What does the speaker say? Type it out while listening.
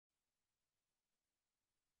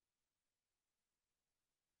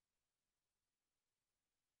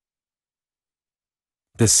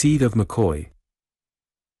The Seed of McCoy.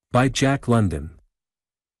 By Jack London.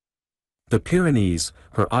 The Pyrenees,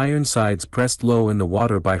 her iron sides pressed low in the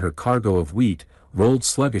water by her cargo of wheat, rolled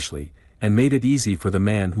sluggishly, and made it easy for the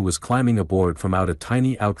man who was climbing aboard from out a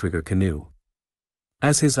tiny outrigger canoe.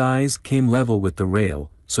 As his eyes came level with the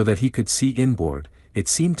rail, so that he could see inboard, it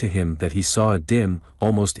seemed to him that he saw a dim,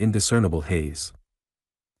 almost indiscernible haze.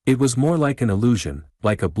 It was more like an illusion,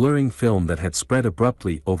 like a blurring film that had spread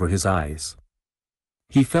abruptly over his eyes.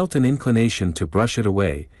 He felt an inclination to brush it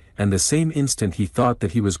away, and the same instant he thought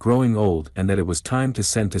that he was growing old and that it was time to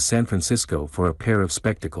send to San Francisco for a pair of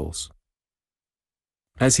spectacles.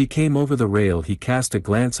 As he came over the rail he cast a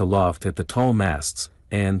glance aloft at the tall masts,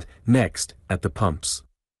 and, next, at the pumps.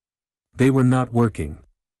 They were not working.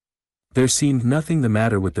 There seemed nothing the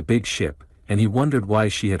matter with the big ship, and he wondered why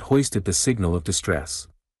she had hoisted the signal of distress.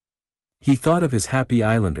 He thought of his happy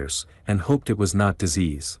islanders, and hoped it was not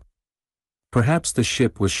disease. Perhaps the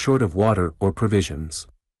ship was short of water or provisions.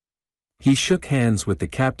 He shook hands with the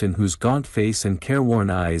captain whose gaunt face and careworn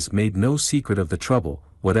eyes made no secret of the trouble,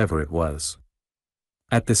 whatever it was.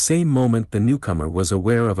 At the same moment the newcomer was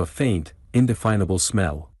aware of a faint, indefinable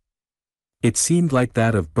smell. It seemed like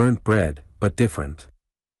that of burnt bread, but different.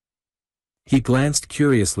 He glanced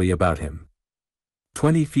curiously about him.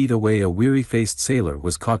 20 feet away a weary-faced sailor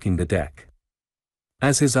was caulking the deck.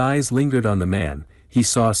 As his eyes lingered on the man, he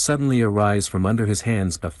saw suddenly arise from under his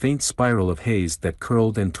hands a faint spiral of haze that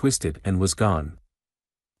curled and twisted and was gone.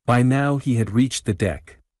 By now he had reached the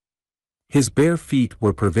deck. His bare feet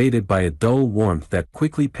were pervaded by a dull warmth that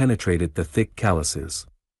quickly penetrated the thick calluses.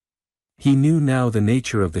 He knew now the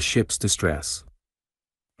nature of the ship's distress.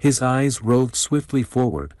 His eyes roved swiftly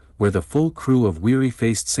forward, where the full crew of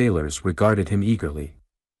weary-faced sailors regarded him eagerly.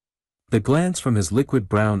 The glance from his liquid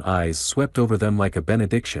brown eyes swept over them like a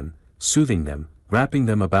benediction, soothing them, wrapping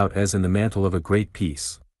them about as in the mantle of a great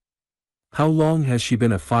peace. "How long has she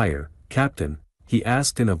been afire, Captain?" he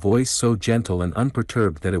asked in a voice so gentle and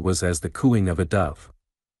unperturbed that it was as the cooing of a dove.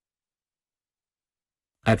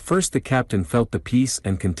 At first the captain felt the peace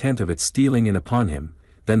and content of it stealing in upon him,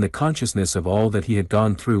 then the consciousness of all that he had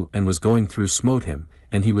gone through and was going through smote him,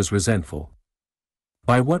 and he was resentful.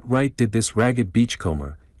 By what right did this ragged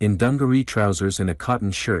beachcomber, in dungaree trousers and a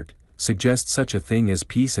cotton shirt, suggest such a thing as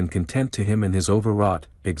peace and content to him in his overwrought,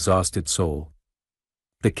 exhausted soul?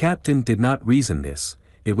 The captain did not reason this,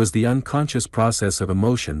 it was the unconscious process of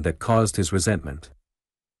emotion that caused his resentment.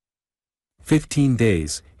 15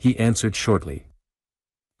 days, he answered shortly.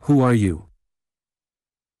 "Who are you?"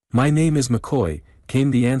 "My name is McCoy," came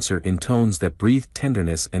the answer in tones that breathed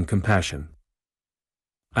tenderness and compassion.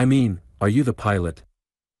 "I mean, are you the pilot?"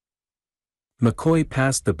 McCoy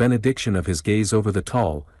passed the benediction of his gaze over the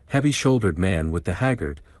tall, heavy-shouldered man with the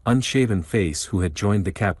haggard, unshaven face who had joined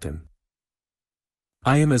the captain.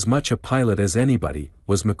 "I am as much a pilot as anybody,"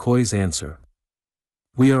 was McCoy's answer.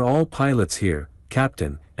 "We are all pilots here,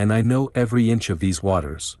 Captain, and I know every inch of these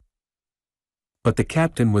waters." But the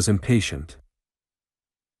captain was impatient.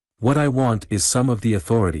 "What I want is some of the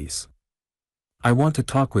authorities. I want to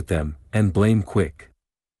talk with them, and blame quick.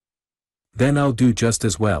 Then I'll do just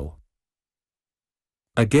as well."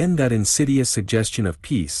 Again that insidious suggestion of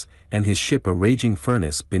peace, and his ship a raging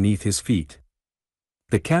furnace beneath his feet.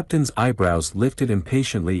 The captain's eyebrows lifted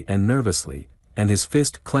impatiently and nervously, and his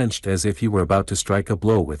fist clenched as if he were about to strike a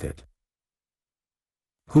blow with it.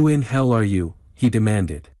 "Who in hell are you?" he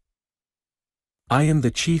demanded. "I am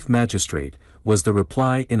the chief magistrate," was the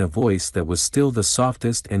reply in a voice that was still the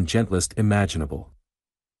softest and gentlest imaginable.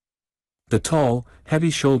 The tall,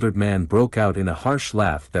 heavy-shouldered man broke out in a harsh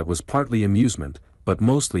laugh that was partly amusement, but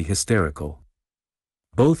mostly hysterical.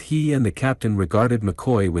 Both he and the captain regarded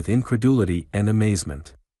McCoy with incredulity and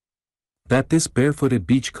amazement. That this barefooted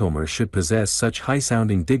beachcomber should possess such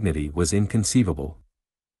high-sounding dignity was inconceivable.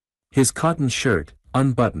 His cotton shirt,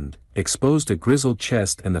 unbuttoned, exposed a grizzled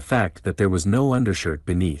chest and the fact that there was no undershirt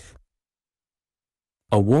beneath.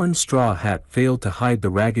 A worn straw hat failed to hide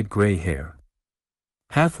the ragged gray hair.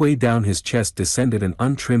 Halfway down his chest descended an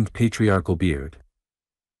untrimmed patriarchal beard.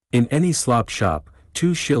 In any slop shop,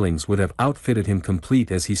 2 shillings would have outfitted him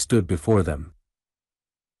complete as he stood before them.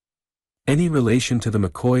 "Any relation to the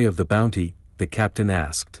McCoy of the Bounty?" the captain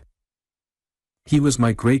asked. "He was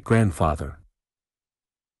my great-grandfather."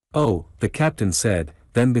 "Oh," the captain said,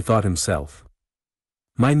 then bethought himself.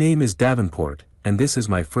 "My name is Davenport, and this is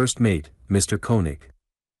my first mate, Mr. Koenig."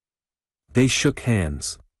 They shook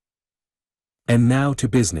hands. "And now to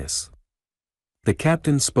business." The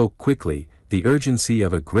captain spoke quickly, the urgency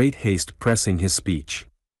of a great haste pressing his speech.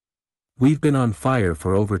 "We've been on fire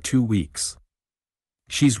for over 2 weeks.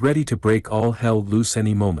 She's ready to break all hell loose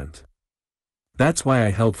any moment. That's why I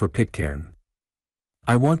held for Pitcairn.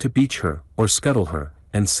 I want to beach her, or scuttle her,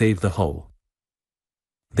 and save the hull."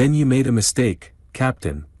 "Then you made a mistake,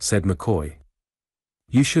 Captain," said McCoy.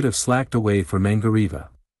 "You should have slacked away for Mangareva.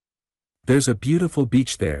 There's a beautiful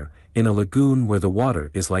beach there, in a lagoon where the water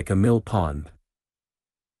is like a mill pond."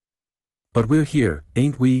 "But we're here,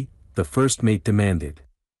 ain't we?" the first mate demanded.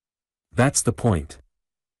 "That's the point.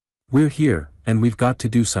 We're here, and we've got to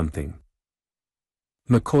do something."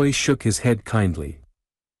 McCoy shook his head kindly.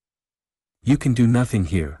 "You can do nothing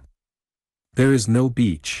here. There is no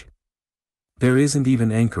beach. There isn't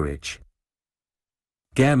even anchorage."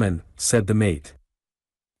 "Gammon," said the mate.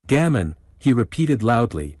 "Gammon," he repeated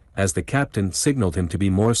loudly, as the captain signaled him to be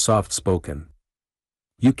more soft-spoken.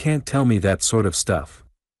 "You can't tell me that sort of stuff.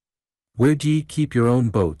 Where d'ye keep your own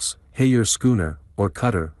boats, hey, your schooner, or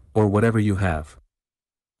cutter, or whatever you have?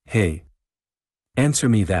 Hey? Answer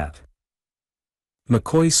me that."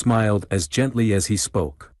 McCoy smiled as gently as he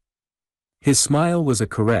spoke. His smile was a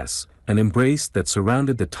caress, an embrace that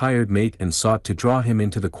surrounded the tired mate and sought to draw him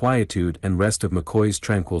into the quietude and rest of McCoy's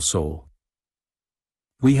tranquil soul.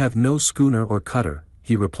 "We have no schooner or cutter,"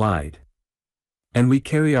 he replied. "And we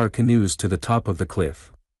carry our canoes to the top of the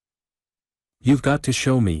cliff." "You've got to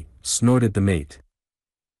show me," snorted the mate.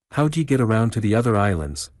 "How'd you get around to the other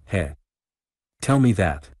islands, heh? Tell me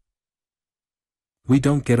that." "We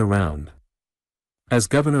don't get around. As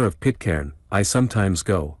governor of Pitcairn, I sometimes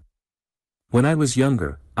go. When I was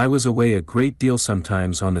younger, I was away a great deal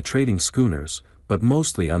sometimes on the trading schooners, but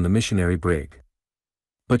mostly on the missionary brig.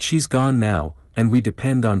 But she's gone now, and we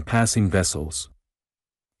depend on passing vessels.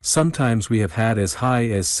 Sometimes we have had as high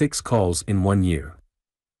as 6 calls in 1 year.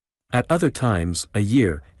 At other times, a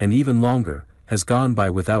year, and even longer, has gone by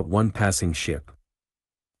without one passing ship.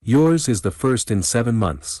 Yours is the first in 7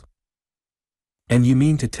 months. And you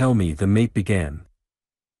mean to tell me," the mate began.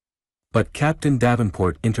 But Captain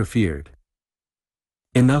Davenport interfered.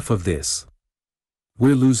 "Enough of this.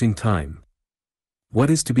 We're losing time. What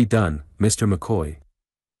is to be done, Mr. McCoy?"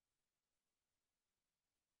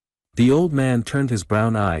 The old man turned his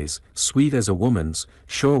brown eyes, sweet as a woman's,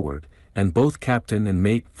 shoreward, and both captain and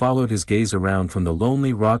mate followed his gaze around from the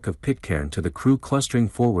lonely rock of Pitcairn to the crew clustering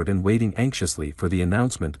forward and waiting anxiously for the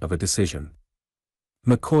announcement of a decision.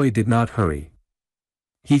 McCoy did not hurry.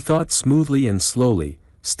 He thought smoothly and slowly,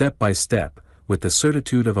 step by step, with the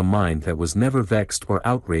certitude of a mind that was never vexed or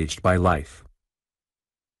outraged by life.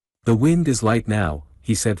 "The wind is light now,"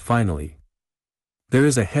 he said finally. "There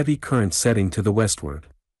is a heavy current setting to the westward."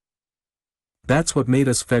 "That's what made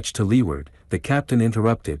us fetch to leeward," the captain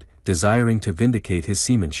interrupted, desiring to vindicate his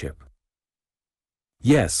seamanship.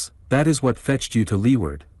 "Yes, that is what fetched you to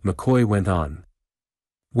leeward," McCoy went on.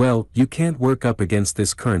 "Well, you can't work up against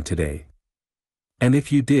this current today. And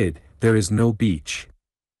if you did, there is no beach.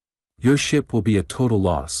 Your ship will be a total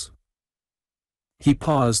loss." He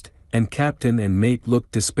paused, and captain and mate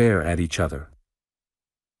looked despair at each other.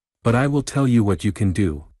 "But I will tell you what you can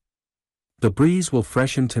do. The breeze will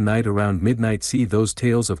freshen tonight around midnight. See those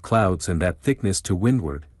tails of clouds and that thickness to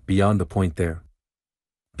windward, beyond the point there?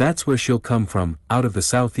 That's where she'll come from, out of the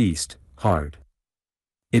southeast, hard.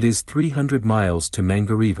 It is 300 miles to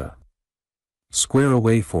Mangareva. Square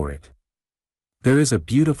away for it. There is a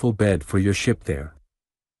beautiful bed for your ship there."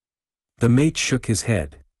 The mate shook his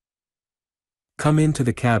head. "Come into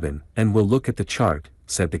the cabin, and we'll look at the chart,"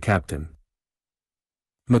 said the captain.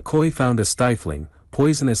 McCoy found a stifling,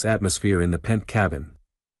 poisonous atmosphere in the pent cabin.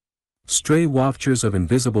 Stray waftures of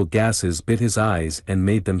invisible gases bit his eyes and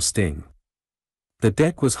made them sting. The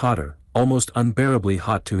deck was hotter, almost unbearably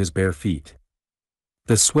hot to his bare feet.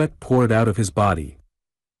 The sweat poured out of his body.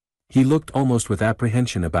 He looked almost with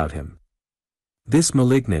apprehension about him. This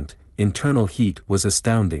malignant, internal heat was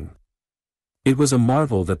astounding. It was a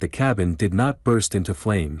marvel that the cabin did not burst into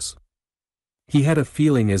flames. He had a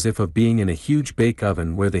feeling as if of being in a huge bake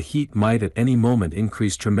oven where the heat might at any moment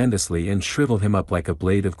increase tremendously and shrivel him up like a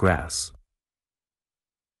blade of grass.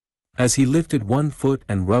 As he lifted one foot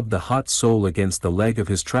and rubbed the hot sole against the leg of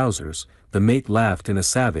his trousers, the mate laughed in a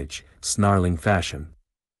savage, snarling fashion.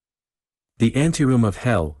 "The anteroom of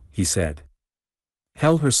hell," he said.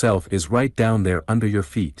 "Hell herself is right down there under your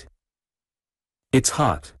feet." "It's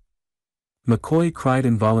hot!" McCoy cried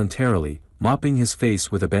involuntarily, mopping his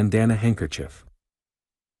face with a bandana handkerchief.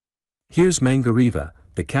 "Here's Mangareva,"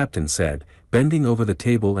 the captain said, bending over the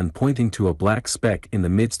table and pointing to a black speck in the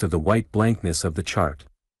midst of the white blankness of the chart.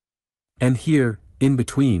 "And here, in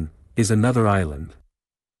between, is another island.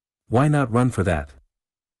 Why not run for that?"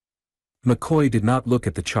 McCoy did not look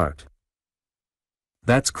at the chart.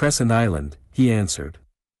 "That's Crescent Island," he answered.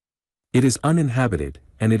 "It is uninhabited,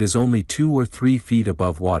 and it is only 2 or 3 feet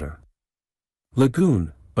above water.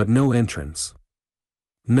 Lagoon, but no entrance.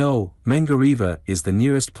 No, Mangariva is the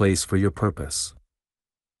nearest place for your purpose.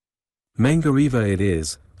 Mangariva it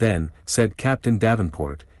is, then, said Captain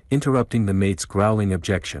Davenport, interrupting the mate's growling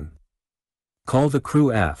objection. Call the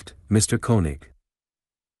crew aft, Mr. Koenig.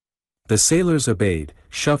 The sailors obeyed,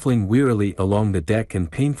 shuffling wearily along the deck and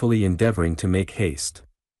painfully endeavoring to make haste.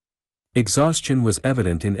 Exhaustion was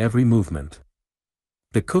evident in every movement.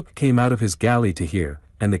 The cook came out of his galley to hear,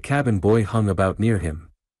 and the cabin boy hung about near him.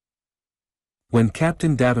 When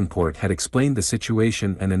Captain Davenport had explained the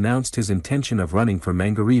situation and announced his intention of running for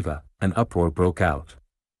Mangariva, an uproar broke out.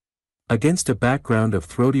 Against a background of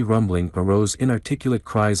throaty rumbling arose inarticulate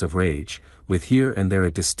cries of rage, with here and there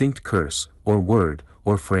a distinct curse, or word,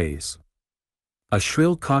 or phrase. A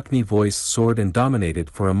shrill Cockney voice soared and dominated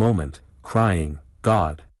for a moment, crying,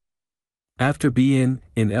 God! After being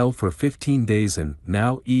in L for 15 days and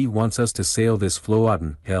now E wants us to sail this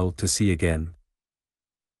floaten L to sea again.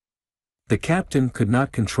 The captain could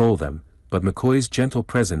not control them, but McCoy's gentle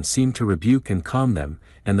presence seemed to rebuke and calm them,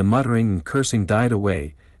 and the muttering and cursing died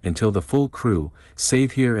away, until the full crew,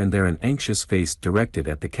 save here and there an anxious face directed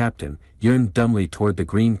at the captain, yearned dumbly toward the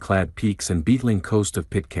green-clad peaks and beetling coast of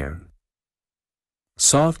Pitcairn.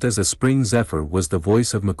 Soft as a spring zephyr was the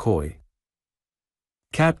voice of McCoy.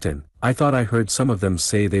 Captain, I thought I heard some of them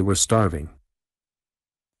say they were starving.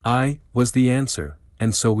 Aye, was the answer,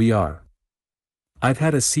 and so we are. I've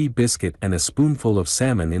had a sea biscuit and a spoonful of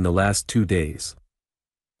salmon in the last 2 days.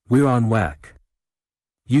 We're on whack.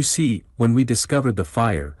 You see, when we discovered the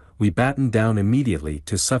fire, we battened down immediately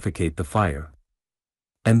to suffocate the fire.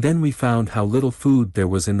 And then we found how little food there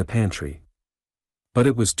was in the pantry. But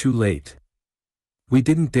it was too late. We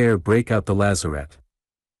didn't dare break out the lazarette.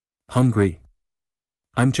 Hungry?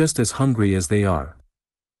 I'm just as hungry as they are.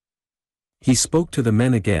 He spoke to the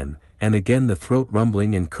men again, and again the throat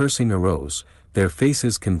rumbling and cursing arose, their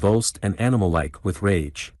faces convulsed and animal-like with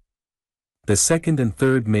rage. The second and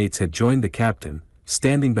third mates had joined the captain,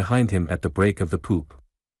 standing behind him at the break of the poop.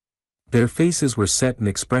 Their faces were set and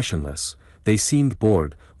expressionless, they seemed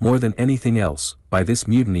bored, more than anything else, by this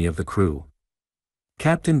mutiny of the crew.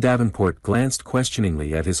 Captain Davenport glanced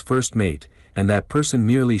questioningly at his first mate, and that person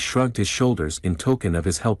merely shrugged his shoulders in token of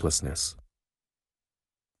his helplessness.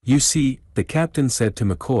 You see, the captain said to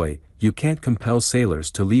McCoy, you can't compel sailors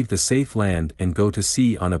to leave the safe land and go to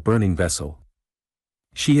sea on a burning vessel.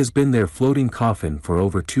 She has been their floating coffin for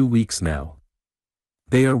over 2 weeks now.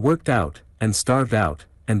 They are worked out, and starved out,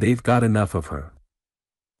 and they've got enough of her.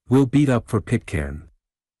 We'll beat up for Pitcairn.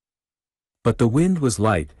 But the wind was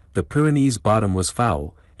light, the Pyrenees bottom was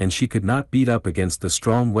foul, and she could not beat up against the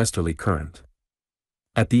strong westerly current.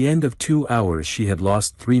 At the end of 2 hours she had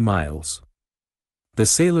lost 3 miles. The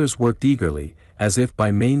sailors worked eagerly, as if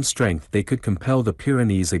by main strength they could compel the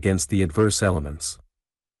Pyrenees against the adverse elements.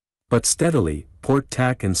 But steadily, port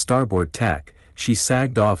tack and starboard tack, she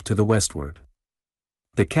sagged off to the westward.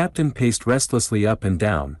 The captain paced restlessly up and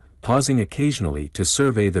down, pausing occasionally to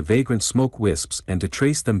survey the vagrant smoke wisps and to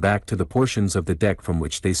trace them back to the portions of the deck from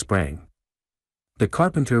which they sprang. The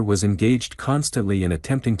carpenter was engaged constantly in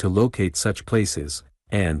attempting to locate such places,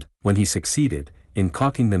 and, when he succeeded, in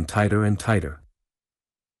caulking them tighter and tighter.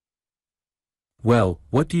 Well,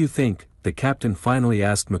 what do you think? The captain finally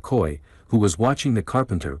asked McCoy, who was watching the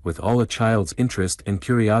carpenter with all a child's interest and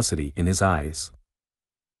curiosity in his eyes.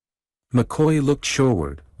 McCoy looked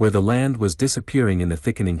shoreward, where the land was disappearing in the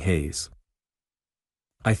thickening haze.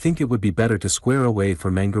 I think it would be better to square away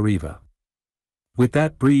for Mangariva. With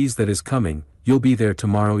that breeze that is coming, you'll be there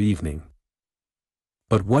tomorrow evening.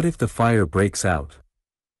 But what if the fire breaks out?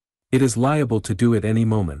 It is liable to do at any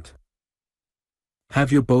moment.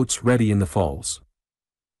 Have your boats ready in the falls.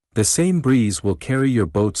 The same breeze will carry your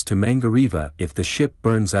boats to Mangariva if the ship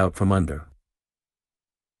burns out from under.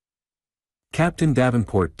 Captain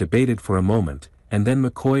Davenport debated for a moment, and then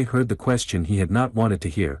McCoy heard the question he had not wanted to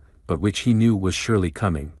hear, but which he knew was surely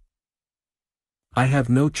coming. I have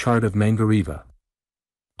no chart of Mangariva.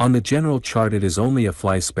 On the general chart it is only a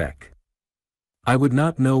fly speck. I would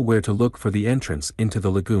not know where to look for the entrance into the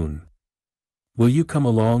lagoon. Will you come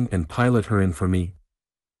along and pilot her in for me?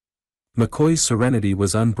 McCoy's serenity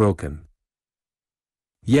was unbroken.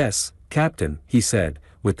 Yes, Captain, he said,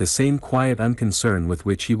 with the same quiet unconcern with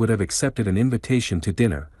which he would have accepted an invitation to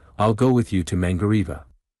dinner, I'll go with you to Mangariva.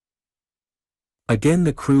 Again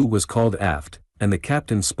the crew was called aft, and the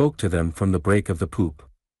captain spoke to them from the break of the poop.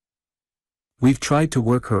 We've tried to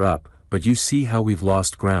work her up, but you see how we've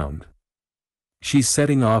lost ground. She's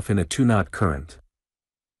setting off in a 2-knot current.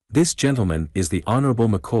 This gentleman is the Honorable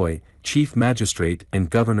McCoy, Chief Magistrate and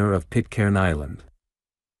Governor of Pitcairn Island.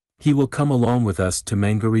 He will come along with us to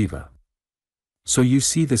Mangariva. So you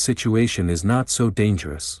see, the situation is not so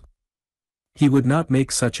dangerous. He would not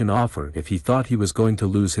make such an offer if he thought he was going to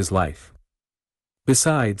lose his life.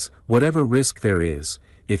 Besides, whatever risk there is,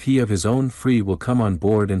 if he of his own free will come on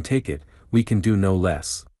board and take it, we can do no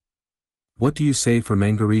less. What do you say for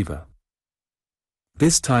Mangareva?"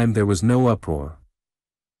 This time there was no uproar.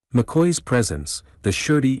 McCoy's presence, the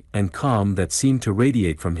surety and calm that seemed to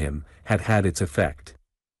radiate from him, had had its effect.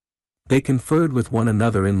 They conferred with one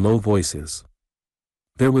another in low voices.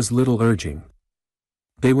 There was little urging.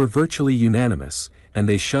 They were virtually unanimous, and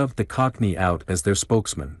they shoved the Cockney out as their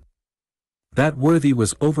spokesman. That worthy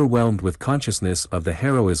was overwhelmed with consciousness of the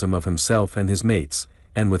heroism of himself and his mates,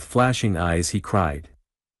 and with flashing eyes he cried,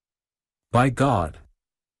 "By God!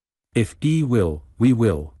 If ye will, we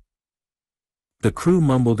will." The crew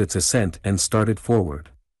mumbled its assent and started forward.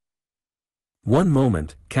 "One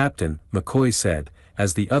moment, Captain," McCoy said,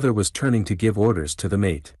 as the other was turning to give orders to the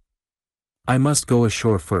mate. "I must go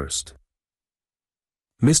ashore first."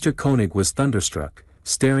 Mr. Koenig was thunderstruck,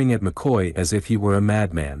 staring at McCoy as if he were a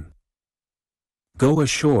madman. "Go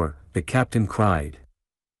ashore," the captain cried.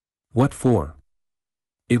 "What for?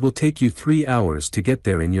 It will take you 3 hours to get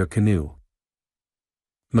there in your canoe."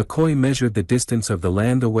 McCoy measured the distance of the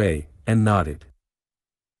land away, and nodded.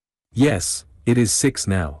 "Yes, it is 6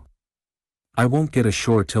 now. I won't get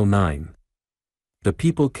ashore till 9. The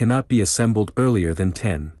people cannot be assembled earlier than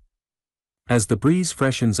 10. As the breeze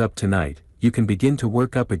freshens up tonight, you can begin to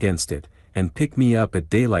work up against it, and pick me up at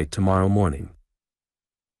daylight tomorrow morning."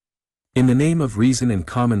 In the name of reason and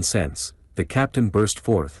common sense, the captain burst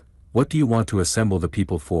forth, "What do you want to assemble the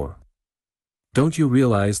people for? Don't you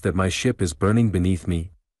realize that my ship is burning beneath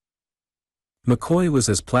me?" McCoy was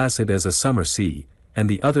as placid as a summer sea, and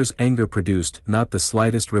the other's anger produced not the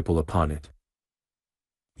slightest ripple upon it.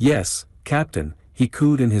 "Yes, Captain," he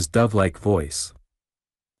cooed in his dove-like voice.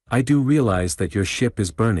 "I do realize that your ship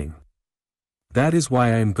is burning. That is why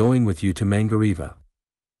I am going with you to Mangareva.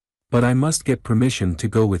 But I must get permission to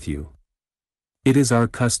go with you. It is our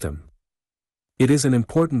custom. It is an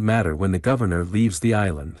important matter when the governor leaves the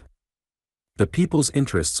island. The people's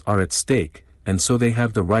interests are at stake, and so they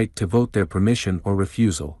have the right to vote their permission or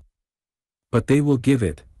refusal. But they will give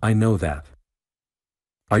it, I know that."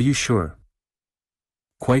 "Are you sure?"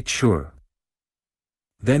 "Quite sure."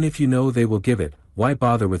 "Then if you know they will give it, why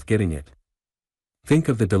bother with getting it? Think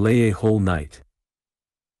of the delay a whole night."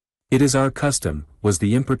 "It is our custom," was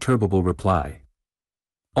the imperturbable reply.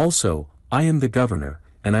 "Also, I am the governor,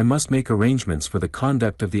 and I must make arrangements for the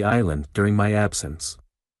conduct of the island during my absence."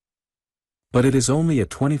 "But it is only a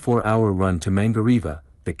 24-hour run to Mangareva,"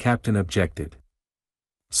 the captain objected.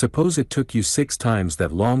 "Suppose it took you 6 times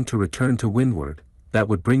that long to return to windward, that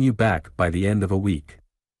would bring you back by the end of a week."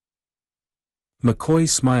 McCoy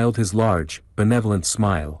smiled his large, benevolent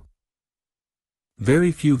smile.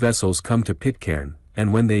 "Very few vessels come to Pitcairn,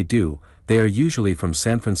 and when they do, they are usually from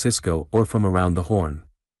San Francisco or from around the Horn.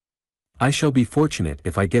 I shall be fortunate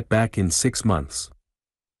if I get back in 6 months.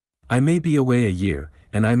 I may be away a year,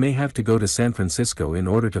 and I may have to go to San Francisco in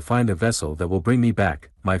order to find a vessel that will bring me back.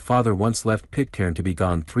 My father once left Pitcairn to be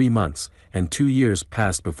gone 3 months, and 2 years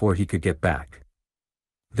passed before he could get back.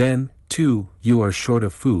 Then, too, you are short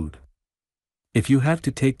of food. If you have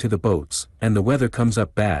to take to the boats, and the weather comes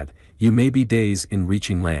up bad, you may be days in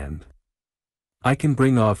reaching land. I can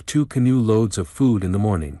bring off 2 canoe loads of food in the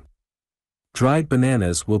morning. Dried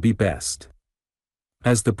bananas will be best.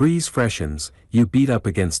 As the breeze freshens, you beat up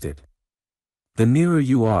against it. The nearer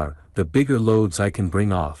you are, the bigger loads I can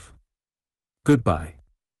bring off. Goodbye."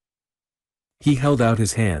 He held out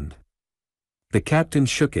his hand. The captain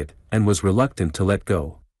shook it, and was reluctant to let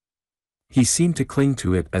go. He seemed to cling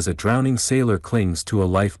to it as a drowning sailor clings to a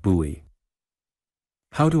life buoy.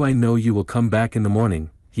 "How do I know you will come back in the morning?"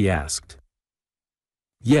 he asked.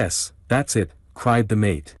 "Yes, that's it," cried the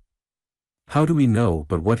mate. "How do we know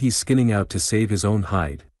but what he's skinning out to save his own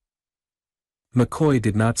hide?" McCoy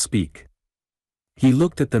did not speak. He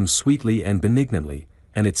looked at them sweetly and benignantly,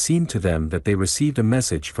 and it seemed to them that they received a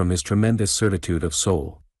message from his tremendous certitude of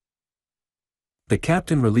soul. The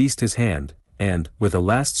captain released his hand, and, with a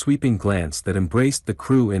last sweeping glance that embraced the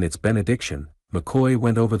crew in its benediction, McCoy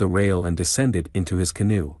went over the rail and descended into his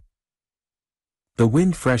canoe. The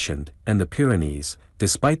wind freshened, and the Pyrenees,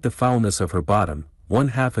 despite the foulness of her bottom,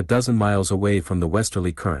 1/2 miles away from the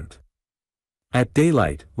westerly current. At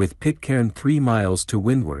daylight, with Pitcairn 3 miles to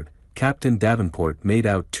windward, Captain Davenport made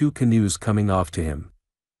out 2 canoes coming off to him.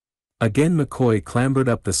 Again McCoy clambered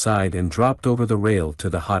up the side and dropped over the rail to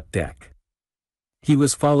the hot deck. He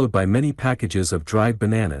was followed by many packages of dried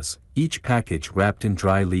bananas, each package wrapped in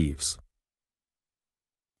dry leaves.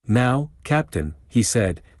 "Now, Captain," he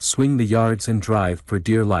said, "swing the yards and drive for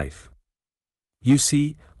dear life." "You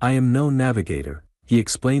see, I am no navigator," he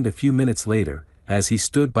explained a few minutes later, as he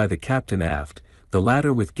stood by the captain aft, the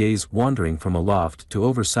latter with gaze wandering from aloft to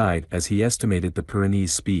overside as he estimated the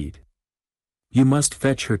Pyrenees' speed. "You must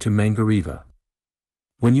fetch her to Mangareva.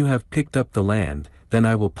 When you have picked up the land, then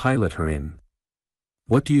I will pilot her in.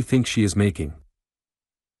 What do you think she is making?"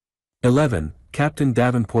 11, Captain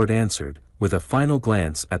Davenport answered, with a final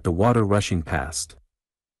glance at the water rushing past.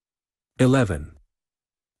 11.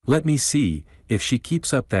 "Let me see, if she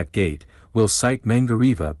keeps up that gait, we'll sight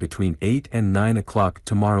Mangareva between 8 and 9 o'clock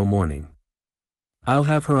tomorrow morning. I'll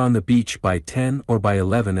have her on the beach by 10 or by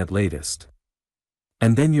 11 at latest.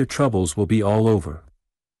 And then your troubles will be all over."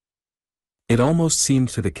 It almost seemed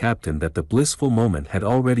to the captain that the blissful moment had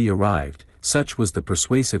already arrived, such was the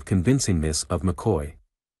persuasive convincingness of McCoy.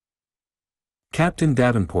 Captain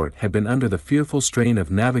Davenport had been under the fearful strain of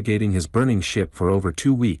navigating his burning ship for over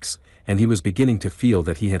 2 weeks, and he was beginning to feel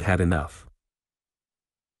that he had had enough.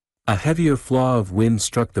 A heavier flaw of wind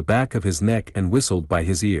struck the back of his neck and whistled by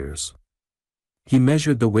his ears. He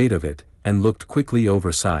measured the weight of it, and looked quickly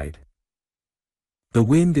overside. "The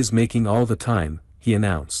wind is making all the time," he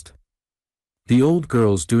announced. "The old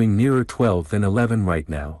girl's doing nearer 12 than 11 right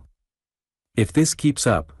now. If this keeps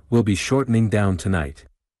up, we'll be shortening down tonight."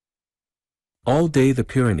 All day the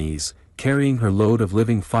Pyrenees, carrying her load of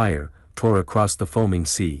living fire, tore across the foaming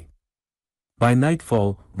sea. By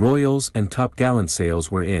nightfall, royals and topgallant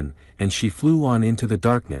sails were in, and she flew on into the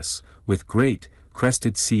darkness, with great,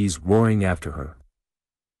 crested seas roaring after her.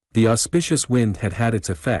 The auspicious wind had had its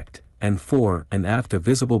effect, and fore and aft a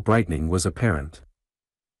visible brightening was apparent.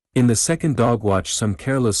 In the second dog watch some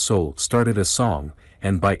careless soul started a song,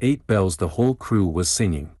 and by 8 bells the whole crew was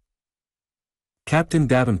singing. Captain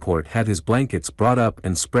Davenport had his blankets brought up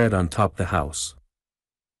and spread on top the house.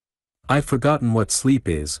 "I've forgotten what sleep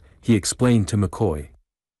is," he explained to McCoy.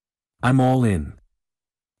 "I'm all in.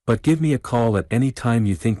 But give me a call at any time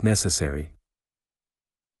you think necessary."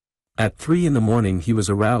 At 3 in the morning he was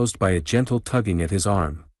aroused by a gentle tugging at his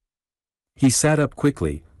arm. He sat up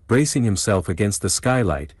quickly, bracing himself against the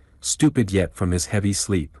skylight, stupid yet from his heavy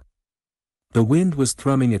sleep. The wind was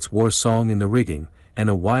thrumming its war song in the rigging, and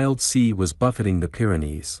a wild sea was buffeting the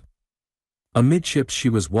Pyrenees. Amidships she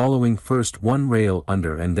was wallowing first one rail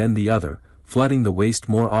under and then the other, flooding the waist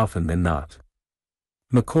more often than not.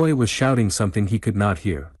 McCoy was shouting something he could not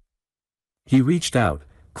hear. He reached out,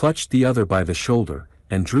 clutched the other by the shoulder,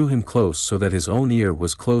 and drew him close so that his own ear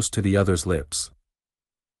was close to the other's lips.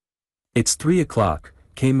 "It's 3 o'clock,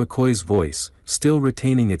 came McCoy's voice, still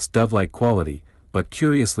retaining its dove-like quality, but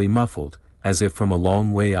curiously muffled, as if from a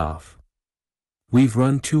long way off. "We've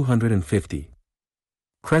run 250.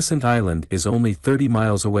 Crescent Island is only 30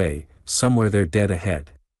 miles away, somewhere there dead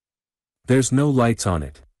ahead. There's no lights on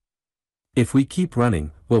it. If we keep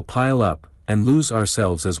running, we'll pile up, and lose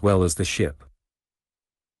ourselves as well as the ship."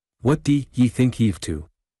 "What do ye think heave to?"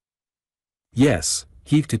 "Yes,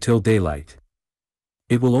 heave to till daylight.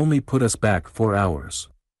 It will only put us back 4 hours."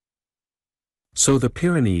 So the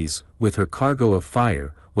Pyrenees, with her cargo of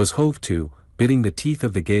fire, was hove to, biting the teeth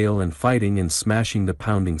of the gale and fighting and smashing the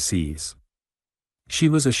pounding seas. She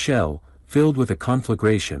was a shell, filled with a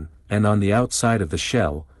conflagration, and on the outside of the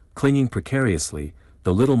shell, clinging precariously,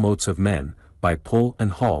 the little motes of men, by pull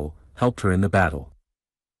and haul, helped her in the battle.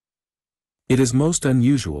 "It is most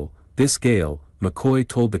unusual, this gale," McCoy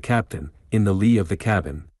told the captain, in the lee of the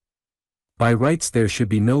cabin. "By rights there should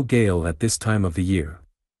be no gale at this time of the year.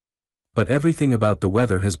 But everything about the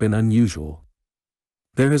weather has been unusual.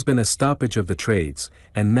 There has been a stoppage of the trades,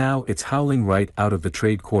 and now it's howling right out of the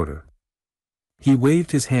trade quarter." He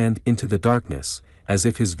waved his hand into the darkness, as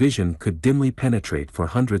if his vision could dimly penetrate for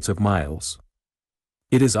hundreds of miles.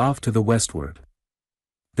 "It is off to the westward.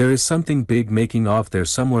 There is something big making off there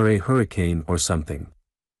somewhere, a hurricane or something.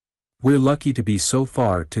 We're lucky to be so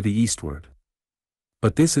far to the eastward.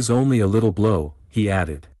 But this is only a little blow," he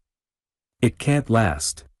added. "It can't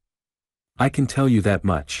last. I can tell you that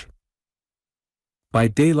much." By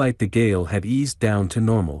daylight the gale had eased down to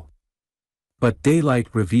normal. But daylight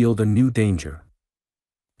revealed a new danger.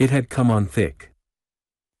 It had come on thick.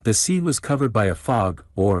 The sea was covered by a fog,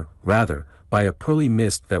 or, rather, by a pearly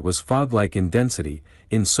mist that was fog-like in density,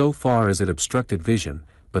 in so far as it obstructed vision,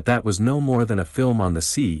 but that was no more than a film on the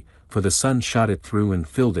sea, for the sun shot it through and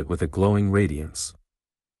filled it with a glowing radiance.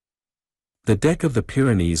 The deck of the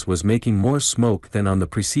Pyrenees was making more smoke than on the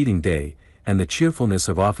preceding day, and the cheerfulness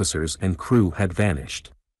of officers and crew had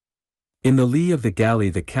vanished. In the lee of the galley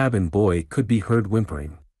the cabin boy could be heard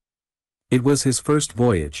whimpering. It was his first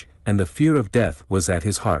voyage, and the fear of death was at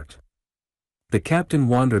his heart. The captain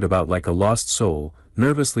wandered about like a lost soul,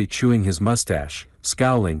 nervously chewing his mustache,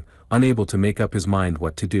 scowling, unable to make up his mind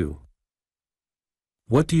what to do.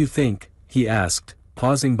 "What do you think?" he asked,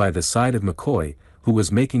 pausing by the side of McCoy, who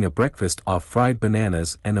was making a breakfast off fried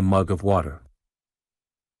bananas and a mug of water.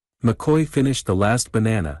 McCoy finished the last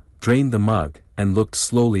banana, drained the mug, and looked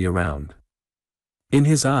slowly around. In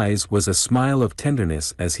his eyes was a smile of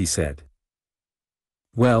tenderness as he said,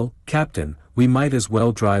 "Well, Captain, we might as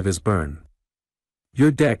well drive as burn.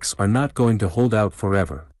 Your decks are not going to hold out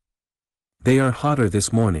forever. They are hotter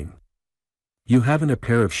this morning. You haven't a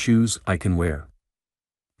pair of shoes I can wear.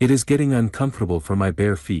 It is getting uncomfortable for my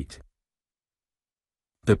bare feet."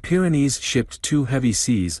 The Pyrenees shipped 2 heavy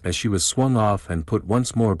seas as she was swung off and put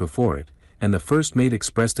once more before it, and the first mate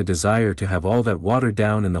expressed a desire to have all that water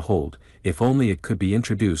down in the hold, if only it could be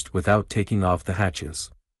introduced without taking off the hatches.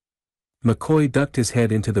 McCoy ducked his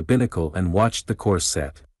head into the binnacle and watched the course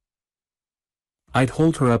set. "I'd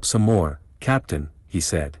hold her up some more, Captain," he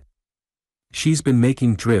said. "She's been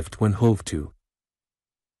making drift when hove to."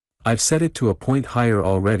 "I've set it to a point higher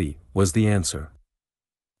already," was the answer.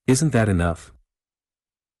 "Isn't that enough?"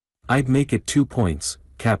 "I'd make it 2 points,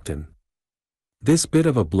 Captain. This bit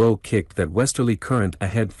of a blow kicked that westerly current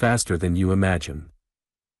ahead faster than you imagine."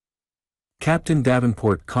 Captain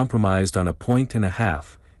Davenport compromised on 1.5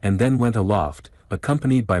 points, and then went aloft,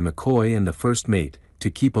 accompanied by McCoy and the first mate,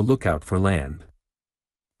 to keep a lookout for land.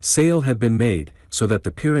 Sail had been made, so that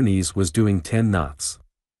the Pyrenees was doing 10 knots.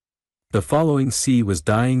 The following sea was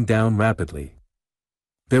dying down rapidly.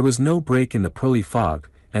 There was no break in the pearly fog,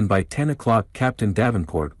 and by 10 o'clock Captain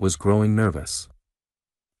Davenport was growing nervous.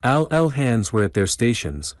 All hands were at their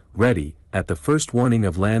stations, ready, at the first warning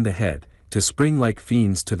of land ahead, to spring like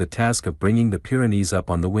fiends to the task of bringing the Pyrenees up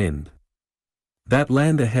on the wind. That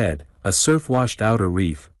land ahead, a surf-washed outer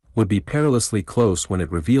reef, would be perilously close when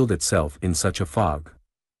it revealed itself in such a fog.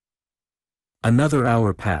 Another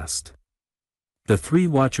hour passed. The 3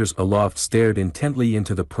 watchers aloft stared intently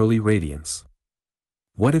into the pearly radiance.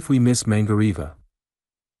 "What if we miss Mangareva?"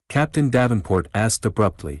 Captain Davenport asked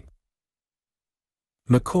abruptly.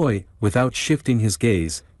 McCoy, without shifting his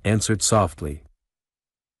gaze, answered softly.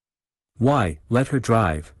 "Why, let her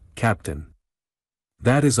drive, Captain.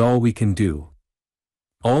 That is all we can do.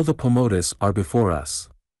 All the Paumotus are before us.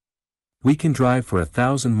 We can drive for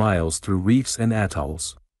 1,000 miles through reefs and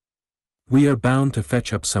atolls. We are bound to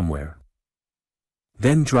fetch up somewhere.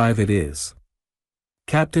 Then drive it is."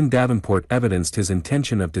 Captain Davenport evidenced his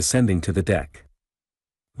intention of descending to the deck.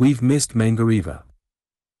 "We've missed Mangareva.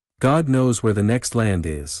 God knows where the next land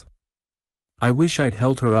is. I wish I'd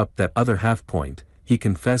held her up that other half-point," he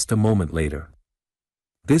confessed a moment later.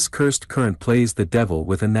 "This cursed current plays the devil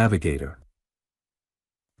with a navigator."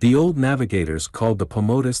 "The old navigators called the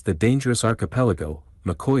Paumotus the dangerous archipelago,"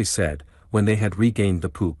 McCoy said, when they had regained the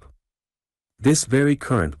poop. "This very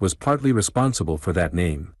current was partly responsible for that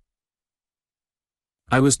name."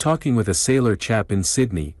 "I was talking with a sailor chap in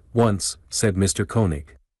Sydney, once," said Mr.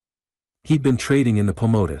 Koenig. "He'd been trading in the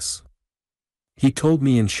Paumotus. He told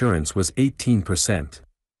me insurance was 18%.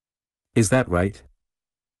 Is that right?"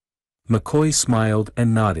 McCoy smiled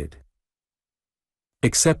and nodded.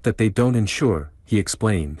 "Except that they don't insure," he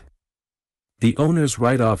explained. "The owners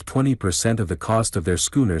write off 20% of the cost of their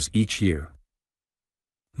schooners each year."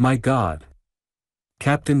 "My God!"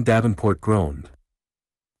 Captain Davenport groaned.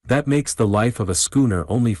 "That makes the life of a schooner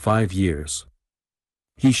only 5 years.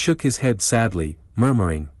 He shook his head sadly,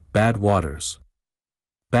 murmuring, "Bad waters.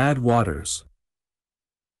 Bad waters."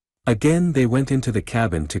 Again they went into the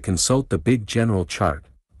cabin to consult the big general chart,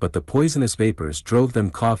 but the poisonous vapors drove them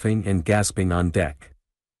coughing and gasping on deck.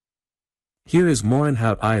 "Here is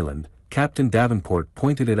Morenhout Island," Captain Davenport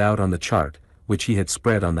pointed it out on the chart, which he had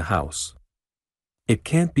spread on the house. "It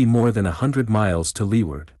can't be more than 100 miles to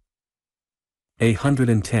leeward."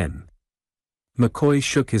 110. McCoy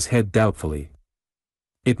shook his head doubtfully.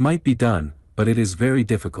 "It might be done, but it is very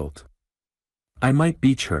difficult. I might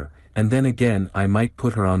beach her, and then again I might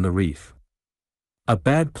put her on the reef. A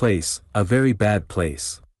bad place, a very bad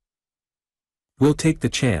place." "We'll take the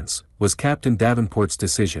chance," was Captain Davenport's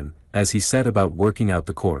decision, as he set about working out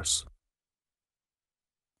the course.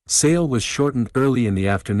 Sail was shortened early in the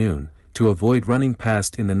afternoon, to avoid running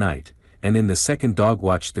past in the night, and in the second dog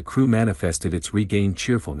watch the crew manifested its regained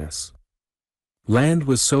cheerfulness. Land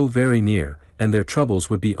was so very near, and their troubles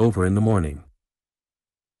would be over in the morning.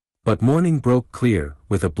 But morning broke clear,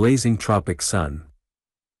 with a blazing tropic sun.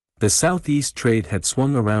 The southeast trade had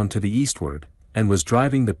swung around to the eastward, and was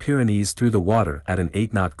driving the Pyrenees through the water at an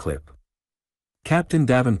 8-knot clip. Captain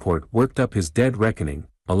Davenport worked up his dead reckoning,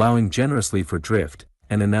 allowing generously for drift,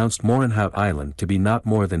 and announced Morenhout Island to be not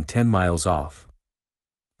more than 10 miles off.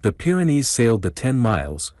 The Pyrenees sailed the 10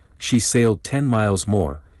 miles, she sailed 10 miles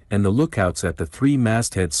more, and the lookouts at the 3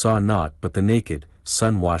 mastheads saw naught but the naked,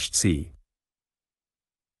 sun-washed sea.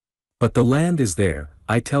 But the land is there,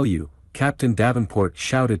 I tell you, Captain Davenport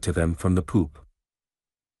shouted to them from the poop.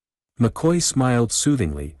 McCoy smiled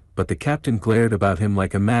soothingly, but the captain glared about him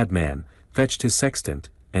like a madman, fetched his sextant,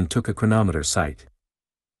 and took a chronometer sight.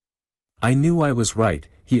 I knew I was right,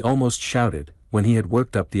 he almost shouted, when he had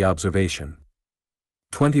worked up the observation.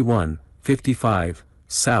 21:55,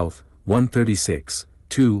 south, 136,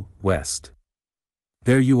 2, west.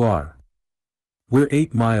 There you are. We're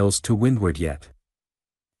 8 miles to windward yet.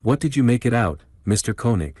 What did you make it out, Mr.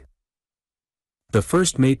 Koenig? The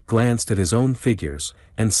first mate glanced at his own figures,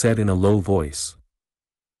 and said in a low voice.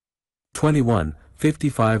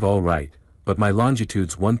 21:55 all right, but my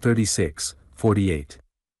longitude's 136:48.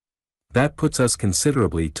 That puts us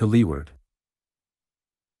considerably to leeward.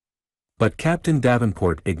 But Captain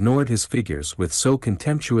Davenport ignored his figures with so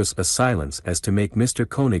contemptuous a silence as to make Mr.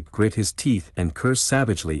 Koenig grit his teeth and curse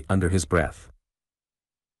savagely under his breath.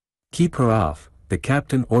 Keep her off, the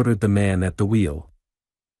captain ordered the man at the wheel.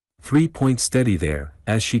 3 points steady there,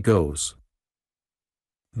 as she goes.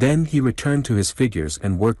 Then he returned to his figures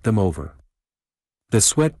and worked them over. The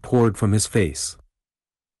sweat poured from his face.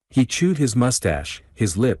 He chewed his mustache,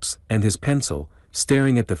 his lips, and his pencil,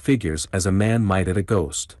 staring at the figures as a man might at a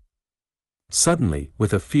ghost. Suddenly,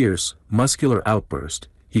 with a fierce, muscular outburst,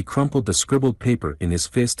 he crumpled the scribbled paper in his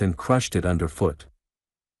fist and crushed it underfoot.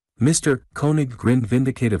 Mr. Koenig grinned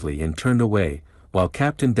vindicatively and turned away, while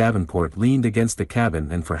Captain Davenport leaned against the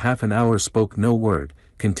cabin and for half an hour spoke no word,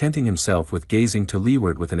 contenting himself with gazing to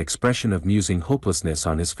leeward with an expression of musing hopelessness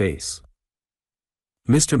on his face.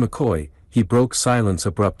 Mr. McCoy, he broke silence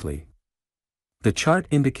abruptly. The chart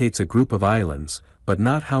indicates a group of islands, but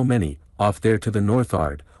not how many, off there to the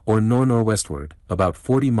northward, or northwestward, about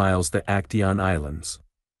 40 miles the Action Islands.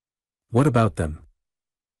 What about them?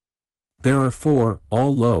 There are 4,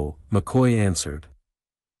 all low, McCoy answered.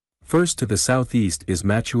 First to the southeast is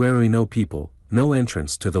Machueri, no people, no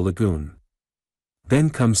entrance to the lagoon. Then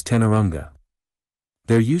comes Tenerunga.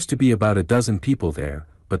 There used to be about a dozen people there,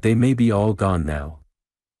 but they may be all gone now.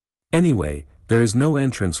 Anyway, there is no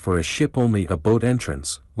entrance for a ship, only a boat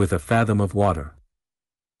entrance, with a fathom of water.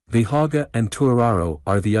 Vihaga and Turaro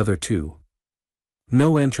are the other 2.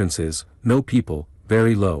 No entrances, no people,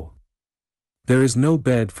 very low. There is no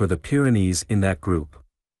bed for the Pyrenees in that group.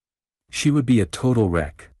 She would be a total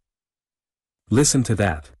wreck. Listen to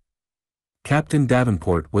that. Captain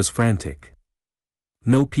Davenport was frantic.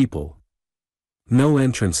 No people. No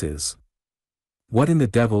entrances. What in the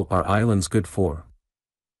devil are islands good for?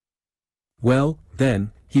 Well,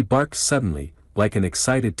 then, he barked suddenly, like an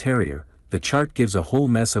excited terrier, the chart gives a whole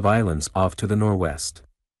mess of islands off to the northwest.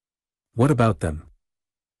 What about them?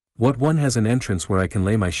 What one has an entrance where I can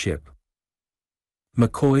lay my ship?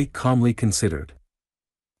 McCoy calmly considered.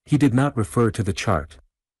 He did not refer to the chart.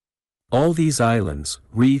 All these islands,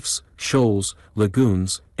 reefs, shoals,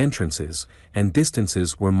 lagoons, entrances, and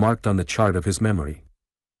distances were marked on the chart of his memory.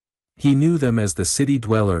 He knew them as the city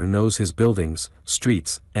dweller knows his buildings,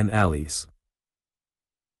 streets, and alleys.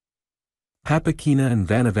 Papakina and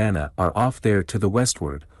Vanavana are off there to the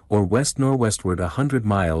westward, or west-northwestward 100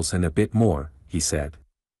 miles and a bit more, he said.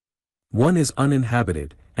 One is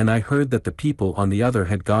uninhabited, and I heard that the people on the other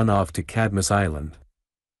had gone off to Cadmus Island.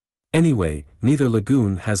 Anyway, neither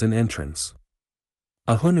lagoon has an entrance.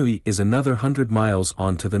 Ahunui is another 100 miles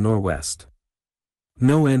on to the northwest.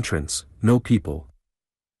 No entrance, no people.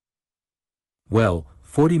 Well,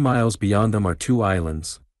 40 miles beyond them are 2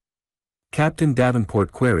 islands. Captain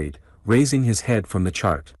Davenport queried, raising his head from the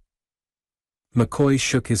chart. McCoy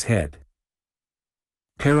shook his head.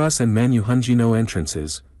 Paras and Manuhunji, no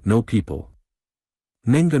entrances, no people.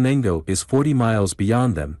 Nengonengo is 40 miles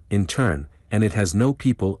beyond them, in turn, and it has no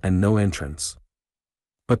people and no entrance.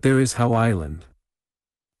 But there is Howe Island.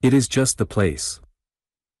 It is just the place.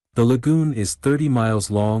 The lagoon is 30 miles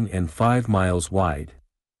long and 5 miles wide.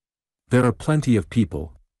 There are plenty of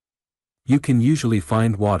people. You can usually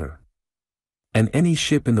find water. And any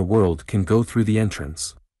ship in the world can go through the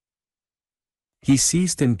entrance. He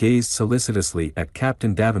ceased and gazed solicitously at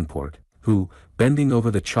Captain Davenport, who, bending over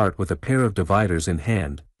the chart with a pair of dividers in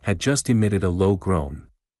hand, had just emitted a low groan.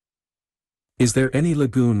 Is there any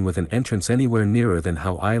lagoon with an entrance anywhere nearer than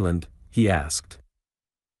Howe Island? He asked.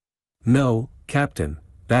 No, Captain,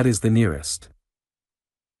 that is the nearest.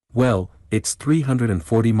 Well, it's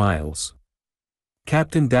 340 miles.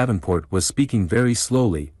 Captain Davenport was speaking very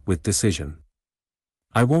slowly, with decision.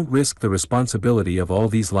 I won't risk the responsibility of all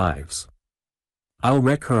these lives. I'll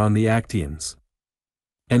wreck her on the Actaeons.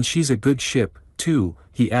 And she's a good ship, too,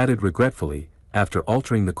 he added regretfully, after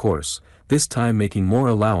altering the course, this time making more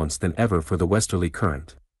allowance than ever for the westerly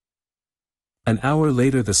current. An hour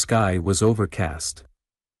later the sky was overcast.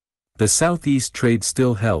 The southeast trade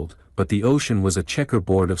still held, but the ocean was a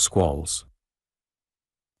checkerboard of squalls.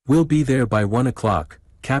 "We'll be there by 1 o'clock,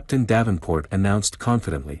 Captain Davenport announced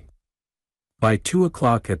confidently. "By 2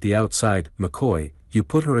 o'clock at the outside, McCoy, you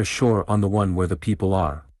put her ashore on the one where the people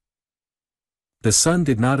are." The sun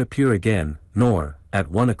did not appear again, nor, at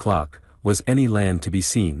 1 o'clock, was any land to be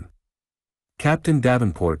seen. Captain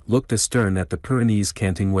Davenport looked astern at the Pyrenees'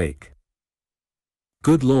 canting wake.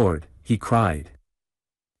 "Good Lord," he cried.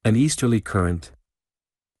 "An easterly current?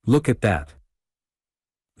 Look at that."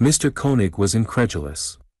 Mr. Koenig was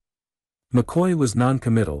incredulous. McCoy was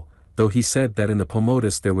non-committal, though he said that in the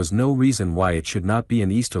Pomotus there was no reason why it should not be an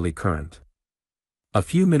easterly current. A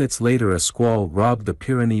few minutes later a squall robbed the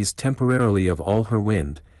Pyrenees temporarily of all her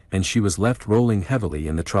wind, and she was left rolling heavily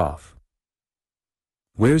in the trough.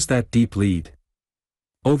 "Where's that deep lead?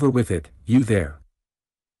 Over with it, you there."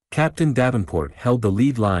 Captain Davenport held the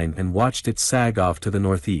lead line and watched it sag off to the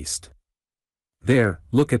northeast. "There,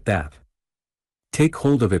 look at that. Take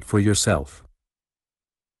hold of it for yourself."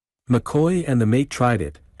 McCoy and the mate tried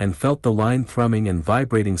it, and felt the line thrumming and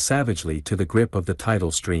vibrating savagely to the grip of the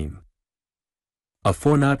tidal stream. "A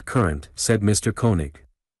 4-knot current," said Mr. Koenig.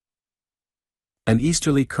 "An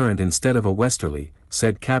easterly current instead of a westerly,"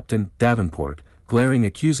 said Captain Davenport, glaring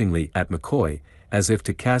accusingly at McCoy, as if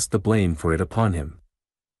to cast the blame for it upon him.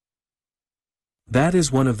 "That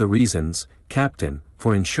is one of the reasons, Captain,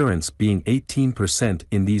 for insurance being 18%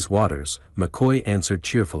 in these waters," McCoy answered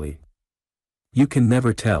cheerfully. "You can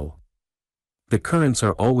never tell. The currents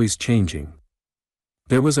are always changing.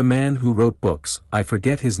 There was a man who wrote books, I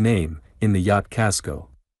forget his name, in the yacht Casco.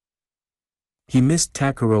 He missed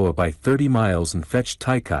Takaroa by 30 miles and fetched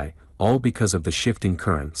Taikai, all because of the shifting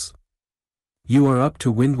currents. You are up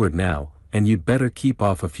to windward now, and you'd better keep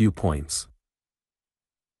off a few points."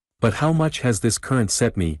 "But how much has this current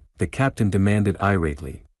set me?" the captain demanded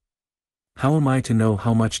irately. "How am I to know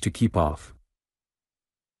how much to keep off?"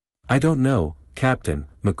 "I don't know, Captain,"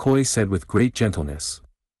 McCoy said with great gentleness.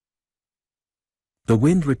 The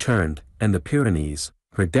wind returned, and the Pyrenees,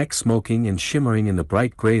 her deck smoking and shimmering in the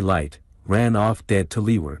bright grey light, ran off dead to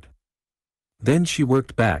leeward. Then she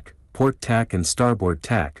worked back, port tack and starboard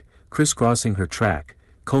tack, crisscrossing her track,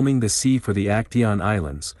 combing the sea for the Actaeon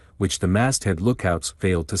Islands, which the masthead lookouts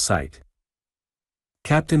failed to sight.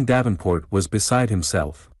 Captain Davenport was beside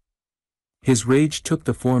himself. His rage took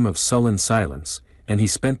the form of sullen silence, and he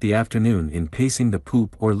spent the afternoon in pacing the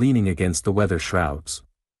poop or leaning against the weather shrouds.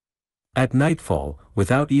 At nightfall,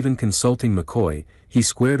 without even consulting McCoy, he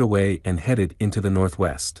squared away and headed into the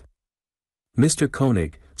northwest. Mr.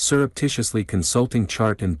 Koenig, surreptitiously consulting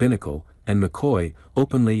chart and binnacle, and McCoy,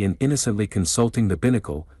 openly and innocently consulting the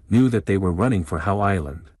binnacle, knew that they were running for Howe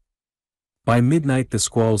Island. By midnight the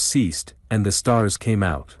squalls ceased, and the stars came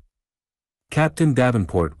out. Captain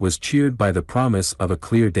Davenport was cheered by the promise of a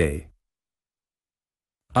clear day.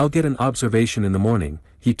 "I'll get an observation in the morning,"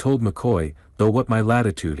 he told McCoy, "though what my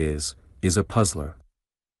latitude is a puzzler.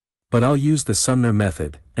 But I'll use the Sumner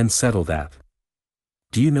method, and settle that.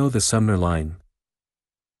 Do you know the Sumner line?"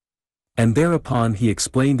 And thereupon he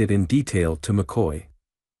explained it in detail to McCoy.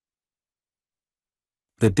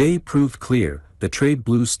 The day proved clear, the trade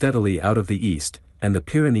blew steadily out of the east, and the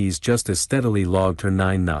Pyrenees just as steadily logged her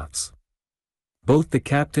 9 knots. Both the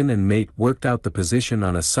captain and mate worked out the position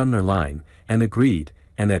on a Sumner line, and agreed,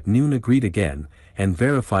 and at noon agreed again, and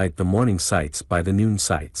verified the morning sights by the noon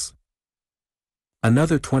sights.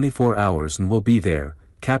 "Another 24 hours and we'll be there,"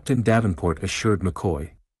 Captain Davenport assured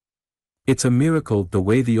McCoy. "It's a miracle the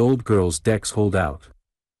way the old girls' decks hold out.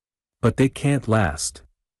 But they can't last.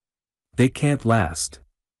 They can't last.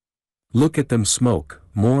 Look at them smoke,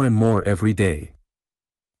 more and more every day.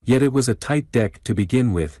 Yet it was a tight deck to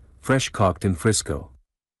begin with, fresh-caulked in Frisco.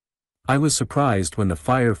 I was surprised when the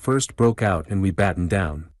fire first broke out and we battened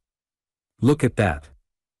down. Look at that."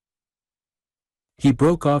 He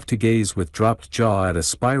broke off to gaze with dropped jaw at a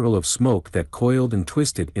spiral of smoke that coiled and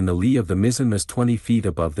twisted in the lee of the mizzenmast 20 feet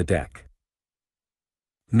above the deck.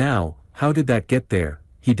 "Now, how did that get there?"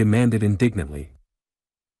 he demanded indignantly.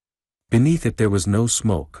 Beneath it there was no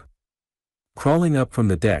smoke. Crawling up from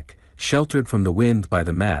the deck, sheltered from the wind by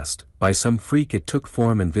the mast, by some freak it took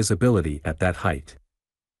form and visibility at that height.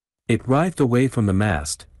 It writhed away from the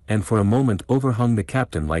mast, and for a moment overhung the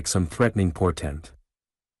captain like some threatening portent.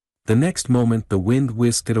 The next moment the wind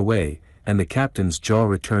whisked it away, and the captain's jaw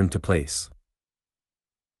returned to place.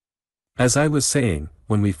 "As I was saying,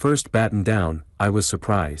 when we first battened down, I was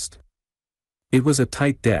surprised. It was a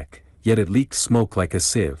tight deck, yet it leaked smoke like a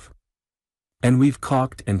sieve. And we've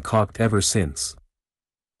caulked and caulked ever since.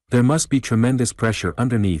 There must be tremendous pressure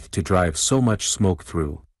underneath to drive so much smoke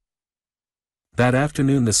through. That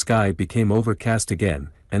afternoon the sky became overcast again,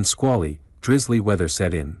 and squally, drizzly weather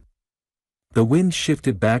set in. The wind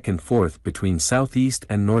shifted back and forth between southeast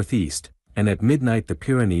and northeast, and at midnight the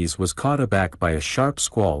Pyrenees was caught aback by a sharp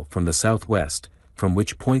squall from the southwest, from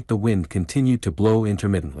which point the wind continued to blow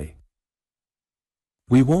intermittently.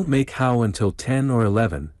 "We won't make how until 10 or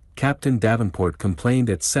 11, Captain Davenport complained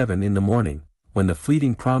at 7 in the morning, when the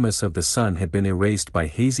fleeting promise of the sun had been erased by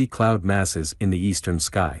hazy cloud masses in the eastern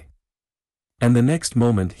sky. And the next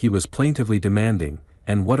moment he was plaintively demanding,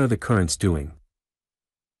 "And what are the currents doing?"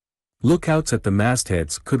 Lookouts at the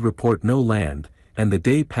mastheads could report no land, and the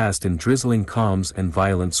day passed in drizzling calms and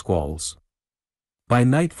violent squalls. By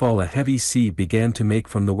nightfall a heavy sea began to make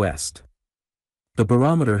from the west. The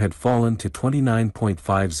barometer had fallen to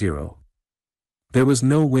 29.50. There was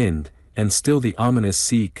no wind, and still the ominous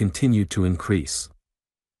sea continued to increase.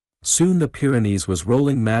 Soon the Pyrenees was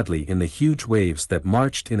rolling madly in the huge waves that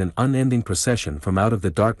marched in an unending procession from out of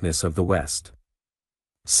the darkness of the west.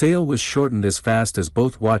 Sail was shortened as fast as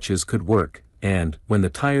both watches could work, and, when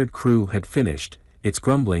the tired crew had finished, its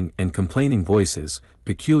grumbling and complaining voices,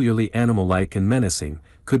 peculiarly animal-like and menacing,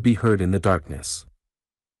 could be heard in the darkness.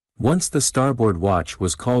 Once the starboard watch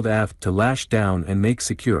was called aft to lash down and make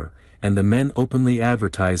secure, and the men openly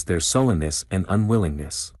advertised their sullenness and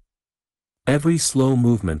unwillingness. Every slow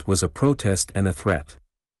movement was a protest and a threat.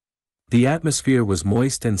 The atmosphere was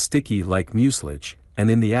moist and sticky like mucilage, and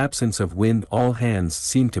in the absence of wind all hands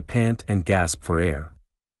seemed to pant and gasp for air.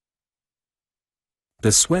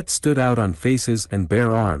 The sweat stood out on faces and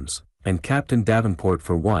bare arms, and Captain Davenport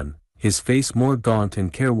for one, his face more gaunt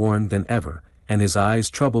and careworn than ever, and his eyes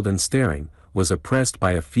troubled and staring, was oppressed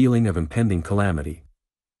by a feeling of impending calamity.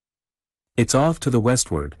 "It's off to the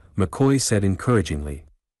westward," McCoy said encouragingly.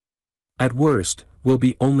 "At worst, we'll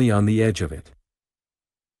be only on the edge of it."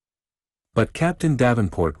 But Captain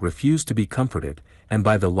Davenport refused to be comforted, and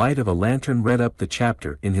by the light of a lantern read up the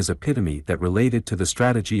chapter in his epitome that related to the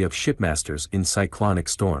strategy of shipmasters in cyclonic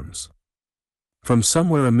storms. From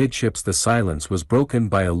somewhere amidships the silence was broken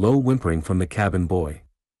by a low whimpering from the cabin boy.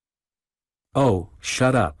 "Oh,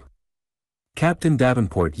 shut up!" Captain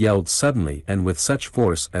Davenport yelled suddenly and with such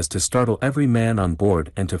force as to startle every man on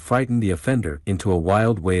board and to frighten the offender into a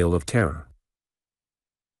wild wail of terror.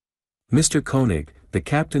 "Mr. Koenig," the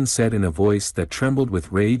captain said in a voice that trembled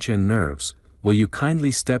with rage and nerves, "will you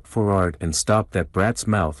kindly step forward and stop that brat's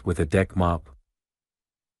mouth with a deck mop?"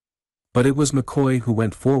 But it was McCoy who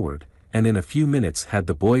went forward, and in a few minutes had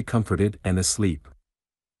the boy comforted and asleep.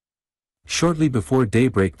 Shortly before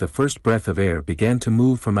daybreak the first breath of air began to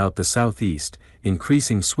move from out the southeast,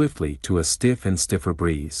 increasing swiftly to a stiff and stiffer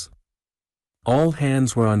breeze. All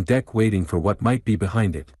hands were on deck waiting for what might be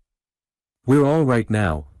behind it. "We're all right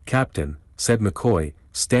now, Captain," said McCoy,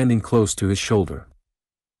 standing close to his shoulder.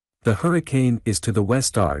 "The hurricane is to the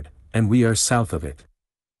westward, and we are south of it.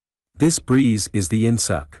 This breeze is the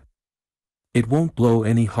insuck. It won't blow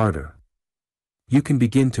any harder. You can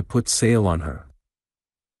begin to put sail on her."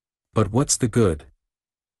 "But what's the good?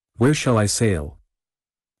 Where shall I sail?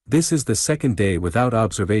 This is the second day without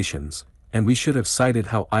observations, and we should have sighted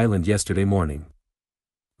Howe Island yesterday morning.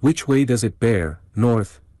 Which way does it bear,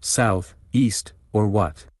 north, south, east, or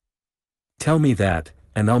what? Tell me that,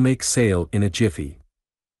 and I'll make sail in a jiffy."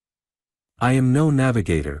 "I am no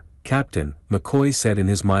navigator, Captain," McCoy said in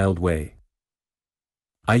his mild way.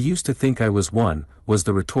 "I used to think I was one," was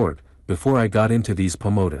the retort, "before I got into these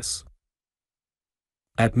Pomotas."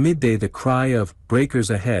 At midday the cry of "breakers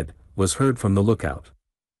ahead" was heard from the lookout.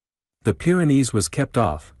 The Pyrenees was kept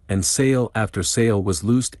off, and sail after sail was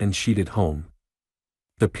loosed and sheeted home.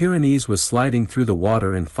 The Pyrenees was sliding through the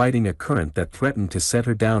water and fighting a current that threatened to set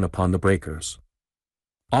her down upon the breakers.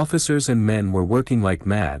 Officers and men were working like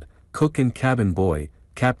mad, cook and cabin boy,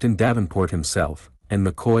 Captain Davenport himself, and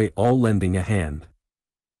McCoy all lending a hand.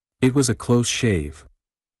 It was a close shave.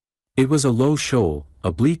 It was a low shoal,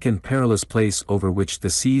 a bleak and perilous place over which the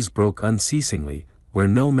seas broke unceasingly, where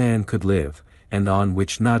no man could live, and on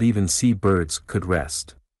which not even sea birds could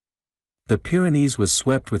rest. The Pyrenees was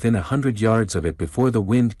swept within 100 yards of it before the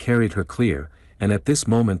wind carried her clear, and at this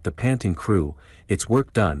moment the panting crew, its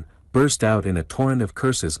work done, burst out in a torrent of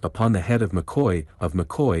curses upon the head of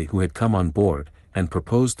McCoy who had come on board, and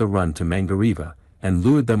proposed the run to Mangareva, and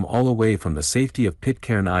lured them all away from the safety of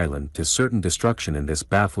Pitcairn Island to certain destruction in this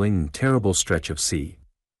baffling and terrible stretch of sea.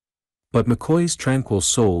 But McCoy's tranquil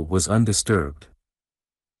soul was undisturbed.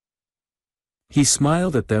 He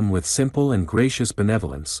smiled at them with simple and gracious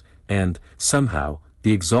benevolence, and, somehow,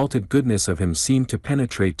 the exalted goodness of him seemed to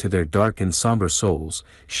penetrate to their dark and somber souls,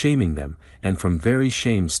 shaming them, and from very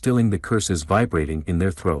shame stilling the curses vibrating in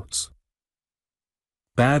their throats.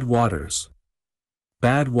 Bad waters.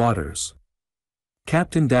 Bad waters.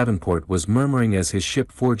 Captain Davenport was murmuring as his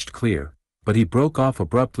ship forged clear, but he broke off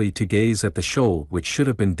abruptly to gaze at the shoal which should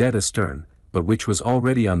have been dead astern, but which was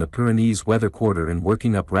already on the Pyrenees weather quarter and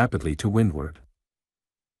working up rapidly to windward.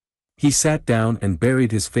 He sat down and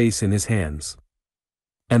buried his face in his hands.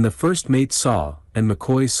 And the first mate saw, and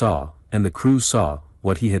McCoy saw, and the crew saw,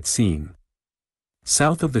 what he had seen.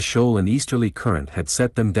 South of the shoal an easterly current had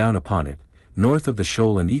set them down upon it, north of the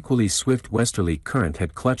shoal an equally swift westerly current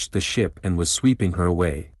had clutched the ship and was sweeping her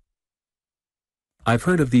away. "I've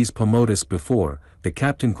heard of these Pomotis before," the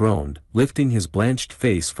captain groaned, lifting his blanched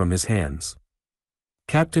face from his hands.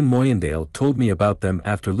 "Captain Moyendale told me about them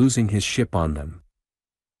after losing his ship on them.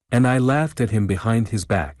 And I laughed at him behind his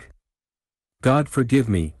back. God forgive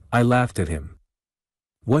me, I laughed at him.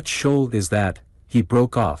 What shoal is that?" he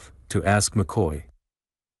broke off, to ask McCoy.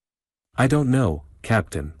 "I don't know,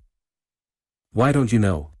 Captain." "Why don't you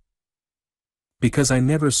know?" "Because I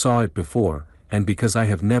never saw it before, and because I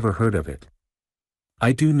have never heard of it.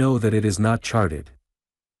 I do know that it is not charted.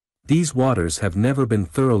 These waters have never been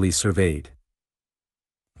thoroughly surveyed."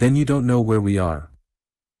 "Then you don't know where we are."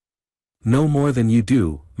 "No more than you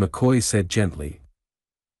do," McCoy said gently.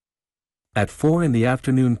 At 4 in the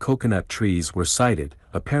afternoon coconut trees were sighted,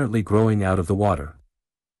 apparently growing out of the water.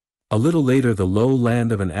 A little later the low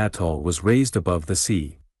land of an atoll was raised above the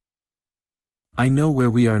sea. "I know where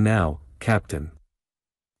we are now, Captain."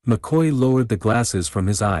 McCoy lowered the glasses from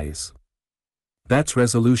his eyes. "That's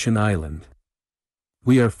Resolution Island.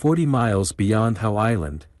 We are 40 miles beyond Howe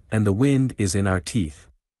Island, and the wind is in our teeth.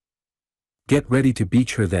 Get ready to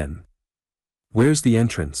beach her then. Where's the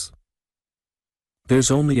entrance?"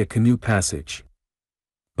 "There's only a canoe passage.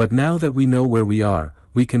 But now that we know where we are,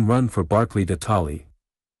 we can run for Barclay de Tolly.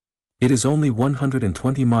 It is only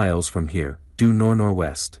 120 miles from here, due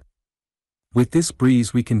northwest. With this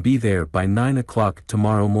breeze we can be there by 9 o'clock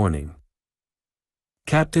tomorrow morning."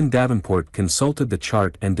 Captain Davenport consulted the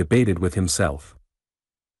chart and debated with himself.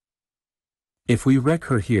 "If we wreck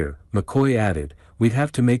her here," McCoy added, "we'd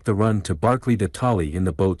have to make the run to Barclay de Tolly in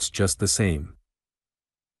the boats just the same."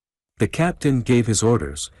 The captain gave his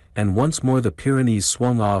orders, and once more the Pyrenees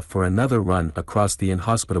swung off for another run across the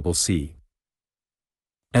inhospitable sea.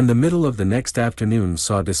 And the middle of the next afternoon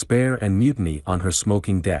saw despair and mutiny on her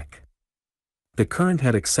smoking deck. The current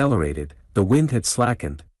had accelerated, the wind had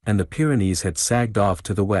slackened, and the Pyrenees had sagged off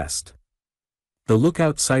to the west. The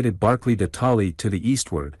lookout sighted Barclay de Tolly to the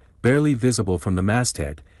eastward, barely visible from the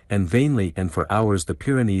masthead, and vainly and for hours the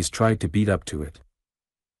Pyrenees tried to beat up to it.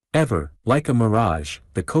 Ever, like a mirage,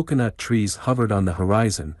 the coconut trees hovered on the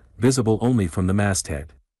horizon, visible only from the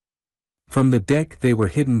masthead. From the deck they were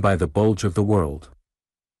hidden by the bulge of the world.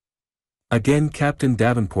 Again Captain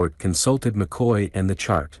Davenport consulted McCoy and the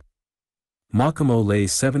chart. Macomo lay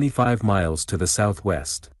 75 miles to the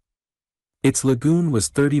southwest. Its lagoon was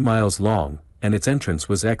 30 miles long, and its entrance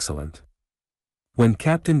was excellent. When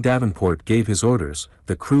Captain Davenport gave his orders,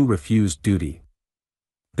 the crew refused duty.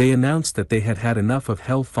 They announced that they had had enough of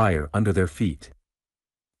hell fire under their feet.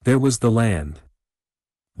 There was the land.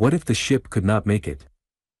 What if the ship could not make it?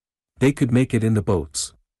 They could make it in the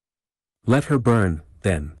boats. Let her burn,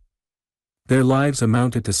 then. Their lives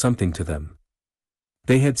amounted to something to them.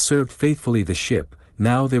 They had served faithfully the ship,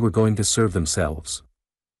 now they were going to serve themselves.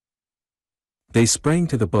 They sprang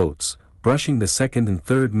to the boats, brushing the second and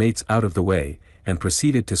third mates out of the way, and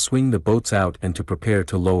proceeded to swing the boats out and to prepare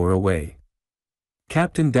to lower away.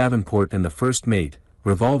 Captain Davenport and the first mate,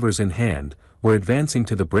 revolvers in hand, were advancing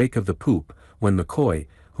to the break of the poop, when McCoy,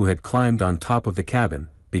 who had climbed on top of the cabin,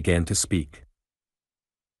 began to speak.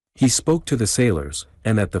 He spoke to the sailors,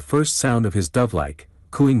 and at the first sound of his dove-like,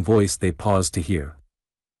 cooing voice they paused to hear.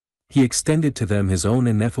 He extended to them his own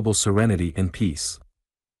ineffable serenity and peace.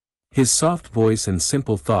 His soft voice and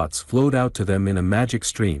simple thoughts flowed out to them in a magic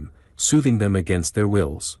stream, soothing them against their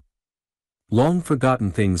wills. Long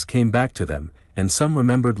forgotten things came back to them, and some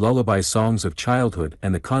remembered lullaby songs of childhood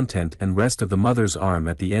and the content and rest of the mother's arm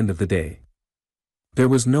at the end of the day. There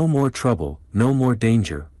was no more trouble, no more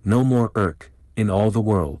danger, no more irk, in all the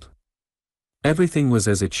world. Everything was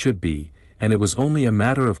as it should be, and it was only a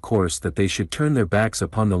matter of course that they should turn their backs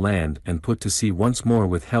upon the land and put to sea once more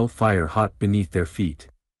with hell fire hot beneath their feet.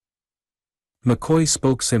 McCoy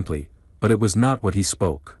spoke simply, but it was not what he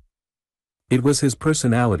spoke. It was his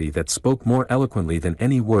personality that spoke more eloquently than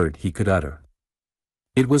any word he could utter.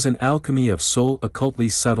 It was an alchemy of soul, occultly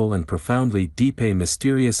subtle and profoundly deep, a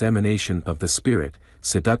mysterious emanation of the spirit,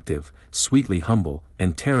 seductive, sweetly humble,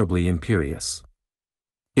 and terribly imperious.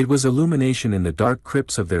 It was illumination in the dark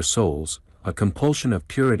crypts of their souls, a compulsion of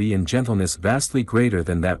purity and gentleness vastly greater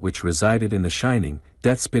than that which resided in the shining,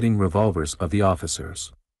 death-spitting revolvers of the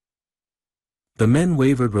officers. The men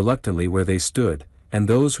wavered reluctantly where they stood, and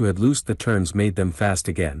those who had loosed the turns made them fast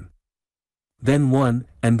again. Then one,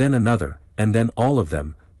 and then another, and then all of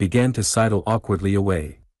them, began to sidle awkwardly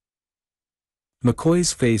away.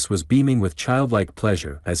 McCoy's face was beaming with childlike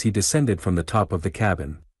pleasure as he descended from the top of the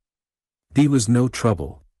cabin. There was no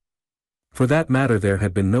trouble. For that matter, there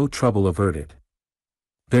had been no trouble averted.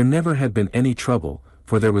 There never had been any trouble,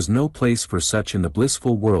 for there was no place for such in the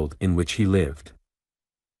blissful world in which he lived.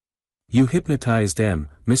 "You hypnotized them,"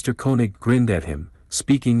 Mr. Koenig grinned at him,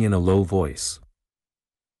 speaking in a low voice.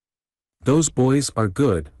 "Those boys are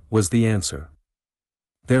good," was the answer.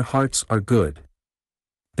 "Their hearts are good.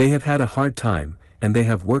 They have had a hard time, and they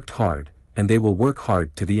have worked hard, and they will work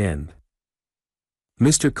hard to the end."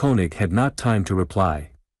 Mr. Koenig had not time to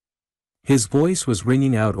reply. His voice was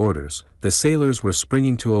ringing out orders, the sailors were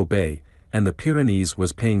springing to obey, and the Pyrenees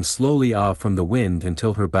was paying slowly off from the wind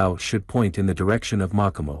until her bow should point in the direction of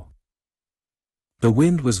Macomo. The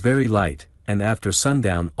wind was very light, and after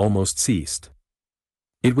sundown almost ceased.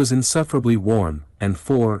 It was insufferably warm, and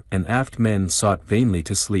fore and aft men sought vainly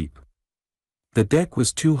to sleep. The deck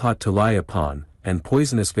was too hot to lie upon, and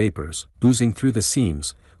poisonous vapors, oozing through the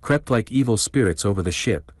seams, crept like evil spirits over the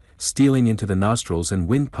ship, stealing into the nostrils and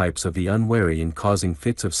windpipes of the unwary and causing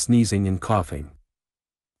fits of sneezing and coughing.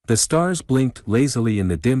 The stars blinked lazily in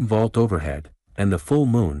the dim vault overhead, and the full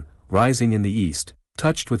moon, rising in the east,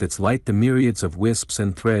 touched with its light the myriads of wisps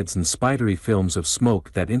and threads and spidery films of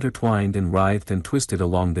smoke that intertwined and writhed and twisted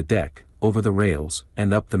along the deck, over the rails,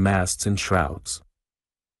 and up the masts and shrouds.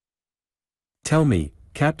 "Tell me,"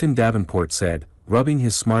 Captain Davenport said, rubbing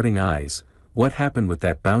his smarting eyes, "what happened with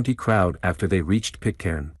that Bounty crowd after they reached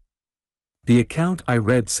Pitcairn? The account I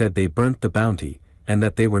read said they burnt the Bounty, and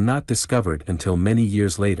that they were not discovered until many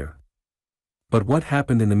years later. But what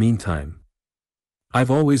happened in the meantime? I've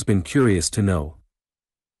always been curious to know."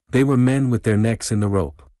 "They were men with their necks in the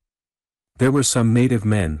rope. There were some native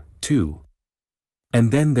men, too.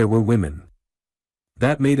 And then there were women.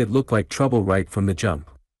 That made it look like trouble right from the jump."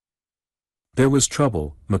 "There was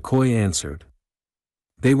trouble," McCoy answered.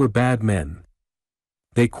 "They were bad men.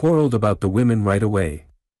 They quarreled about the women right away.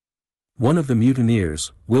 One of the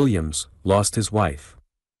mutineers, Williams, lost his wife.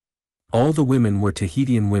 All the women were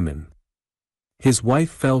Tahitian women. His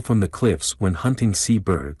wife fell from the cliffs when hunting sea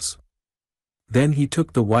birds. Then he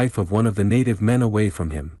took the wife of one of the native men away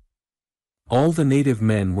from him. All the native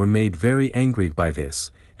men were made very angry by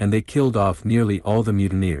this, and they killed off nearly all the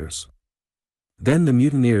mutineers. Then the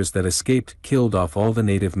mutineers that escaped killed off all the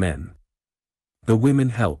native men. The women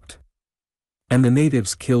helped. And the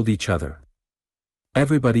natives killed each other.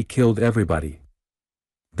 Everybody killed everybody.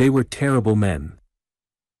 They were terrible men.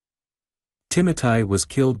 Timothy was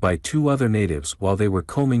killed by 2 other natives while they were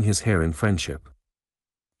combing his hair in friendship.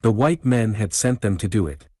 The white men had sent them to do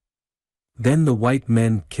it. Then the white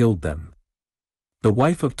men killed them. The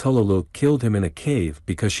wife of Tululu killed him in a cave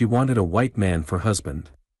because she wanted a white man for husband.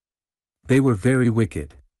 They were very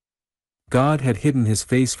wicked. God had hidden his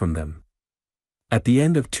face from them. At the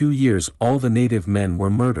end of 2 years all the native men were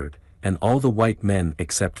murdered, and all the white men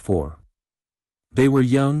except 4. They were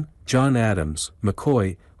young, John Adams,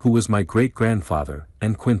 McCoy, who was my great-grandfather,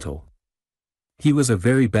 and Quintal. He was a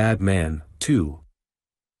very bad man, too.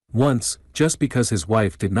 Once, just because his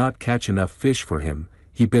wife did not catch enough fish for him,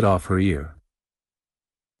 he bit off her ear.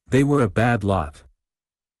 They were a bad lot.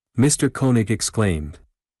 Mr. Koenig exclaimed.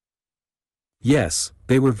 "Yes,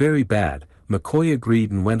 they were very bad," McCoy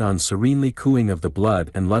agreed and went on serenely cooing of the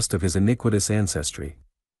blood and lust of his iniquitous ancestry.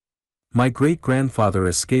 "My great-grandfather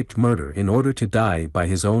escaped murder in order to die by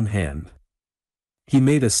his own hand. He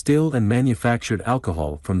made a still and manufactured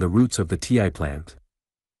alcohol from the roots of the tea plant.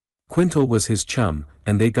 Quintal was his chum,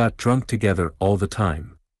 and they got drunk together all the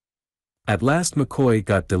time. At last McCoy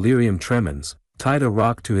got delirium tremens, tied a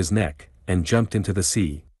rock to his neck, and jumped into the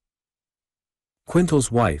sea.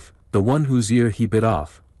 Quintal's wife, the one whose ear he bit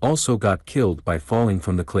off, also got killed by falling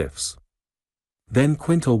from the cliffs. Then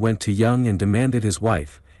Quintal went to Young and demanded his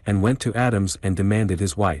wife, and went to Adams and demanded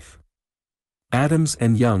his wife. Adams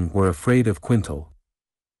and Young were afraid of Quintal.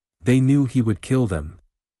 They knew he would kill them.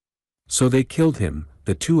 So they killed him,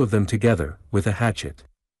 the 2 of them together, with a hatchet.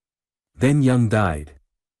 Then Young died.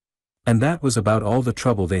 And that was about all the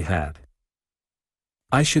trouble they had."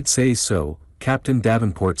 "I should say so," Captain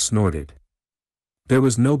Davenport snorted. "There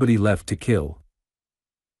was nobody left to kill.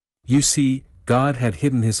 You see, God had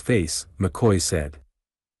hidden his face, McCoy said.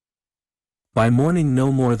 By morning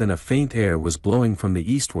no more than a faint air was blowing from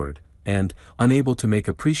the eastward, and, unable to make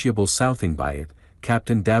appreciable southing by it,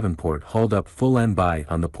 Captain Davenport hauled up full and by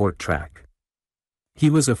on the port track. He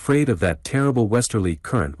was afraid of that terrible westerly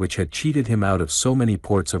current which had cheated him out of so many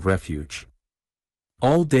ports of refuge.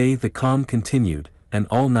 All day the calm continued, and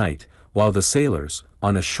all night, while the sailors,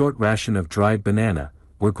 on a short ration of dried banana,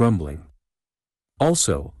 were grumbling.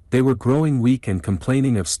 Also, they were growing weak and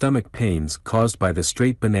complaining of stomach pains caused by the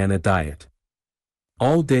straight banana diet.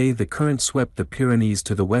 All day the current swept the Pyrenees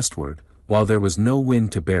to the westward, while there was no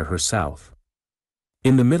wind to bear her south.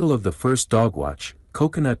 In the middle of the first dog-watch,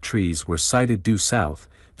 coconut trees were sighted due south,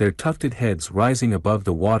 their tufted heads rising above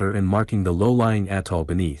the water and marking the low-lying atoll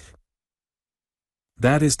beneath.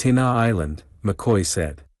 That is Pitcairn Island, McCoy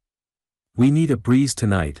said. We need a breeze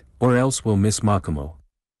tonight, or else we'll miss Macomo.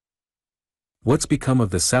 What's become of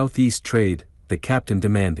the southeast trade? The captain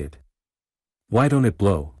demanded. Why don't it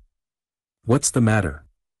blow? What's the matter?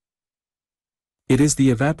 It is the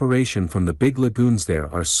evaporation from the big lagoons,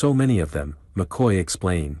 there are so many of them, McCoy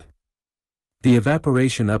explained. The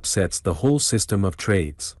evaporation upsets the whole system of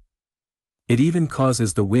trades. It even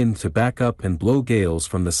causes the wind to back up and blow gales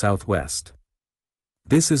from the southwest.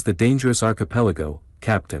 This is the dangerous archipelago,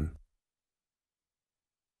 Captain.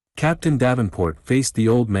 Captain Davenport faced the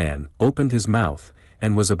old man, opened his mouth,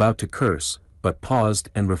 and was about to curse, but paused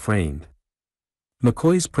and refrained.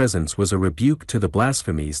 McCoy's presence was a rebuke to the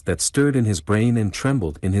blasphemies that stirred in his brain and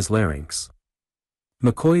trembled in his larynx.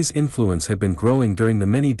 McCoy's influence had been growing during the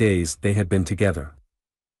many days they had been together.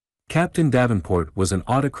 Captain Davenport was an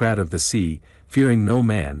autocrat of the sea, fearing no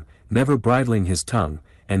man, never bridling his tongue,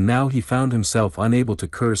 and now he found himself unable to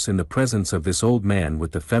curse in the presence of this old man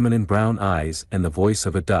with the feminine brown eyes and the voice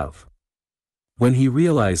of a dove. When he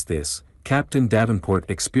realized this, Captain Davenport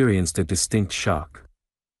experienced a distinct shock.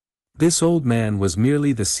 This old man was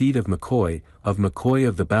merely the Seed of McCoy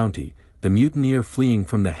of the Bounty, the mutineer fleeing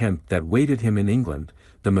from the hemp that waited him in England,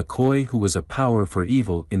 the McCoy who was a power for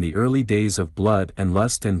evil in the early days of blood and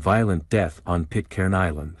lust and violent death on Pitcairn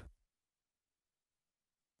Island.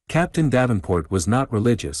 Captain Davenport was not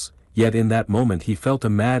religious, yet in that moment he felt a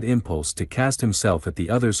mad impulse to cast himself at the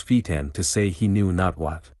other's feet and to say he knew not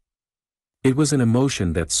what. It was an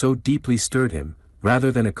emotion that so deeply stirred him,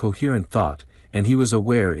 rather than a coherent thought, and he was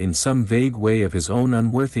aware in some vague way of his own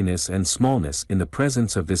unworthiness and smallness in the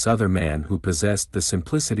presence of this other man who possessed the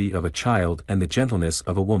simplicity of a child and the gentleness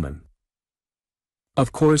of a woman.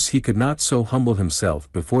 Of course he could not so humble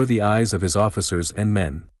himself before the eyes of his officers and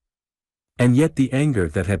men. And yet the anger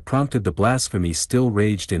that had prompted the blasphemy still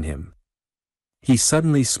raged in him. He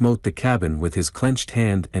suddenly smote the cabin with his clenched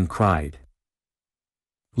hand and cried,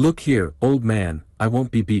 "Look here, old man, I won't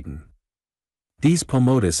be beaten. These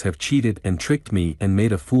Pomodas have cheated and tricked me and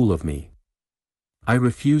made a fool of me. I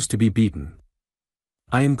refuse to be beaten.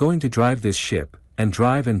 I am going to drive this ship, and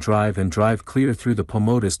drive and drive and drive clear through the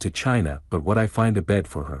Pomodas to China, but would I find a bed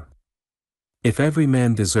for her? If every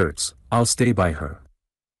man deserts, I'll stay by her.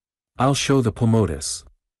 I'll show the Pomodas.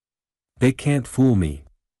 They can't fool me.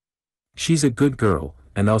 She's a good girl,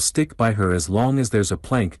 and I'll stick by her as long as there's a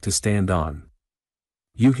plank to stand on.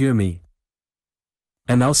 You hear me?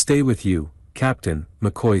 And I'll stay with you, Captain,"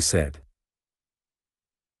 McCoy said.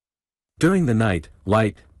 During the night,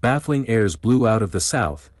 light, baffling airs blew out of the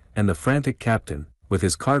south, and the frantic captain, with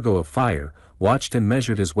his cargo of fire, watched and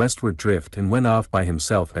measured his westward drift and went off by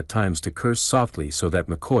himself at times to curse softly so that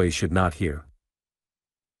McCoy should not hear.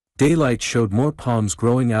 Daylight showed more palms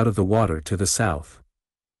growing out of the water to the south.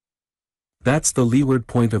 "That's the leeward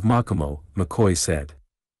point of Macomo," McCoy said.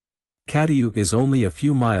 "Cadieu is only a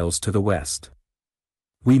few miles to the west.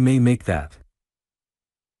 We may make that."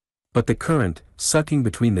 But the current, sucking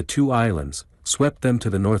between the two islands, swept them to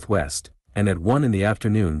the northwest, and at 1 in the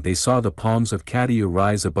afternoon they saw the palms of Cadieu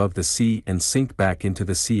rise above the sea and sink back into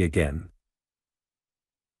the sea again.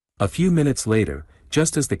 A few minutes later,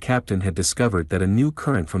 just as the captain had discovered that a new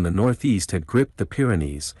current from the northeast had gripped the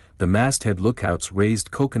Pyrenees, the masthead lookouts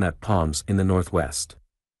raised coconut palms in the northwest.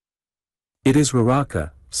 "It is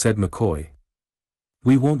Raraca," said McCoy.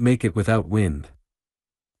 "We won't make it without wind.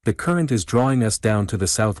 The current is drawing us down to the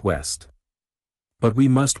southwest. But we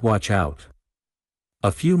must watch out.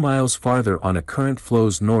 A few miles farther on a current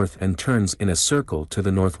flows north and turns in a circle to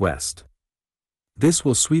the northwest. This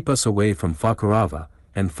will sweep us away from Fakarava,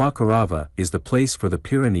 and Fakarava is the place for the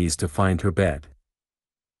Pyrenees to find her bed.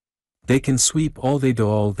 They can sweep all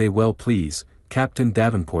they well please," Captain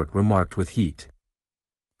Davenport remarked with heat.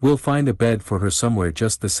 "We'll find a bed for her somewhere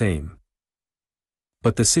just the same."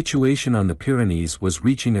 But the situation on the Pyrenees was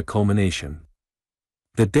reaching a culmination.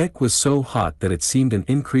 The deck was so hot that it seemed an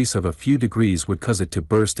increase of a few degrees would cause it to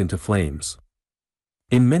burst into flames.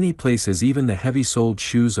 In many places even the heavy-soled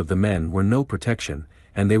shoes of the men were no protection,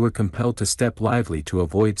 and they were compelled to step lively to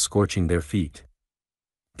avoid scorching their feet.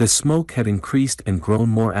 The smoke had increased and grown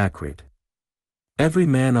more acrid. Every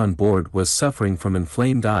man on board was suffering from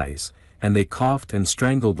inflamed eyes, and they coughed and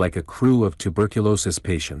strangled like a crew of tuberculosis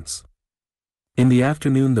patients. In the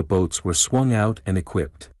afternoon the boats were swung out and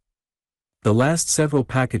equipped. The last several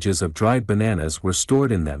packages of dried bananas were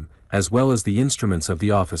stored in them, as well as the instruments of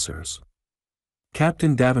the officers.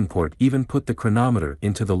 Captain Davenport even put the chronometer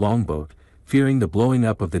into the longboat, fearing the blowing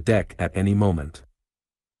up of the deck at any moment.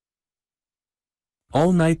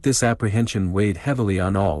 All night this apprehension weighed heavily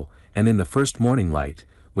on all, and in the first morning light,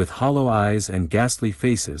 with hollow eyes and ghastly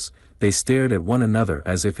faces, they stared at one another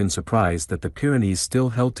as if in surprise that the Pyrenees still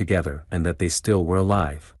held together and that they still were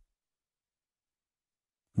alive.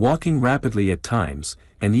 Walking rapidly at times,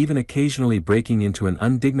 and even occasionally breaking into an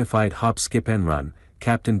undignified hop skip and run,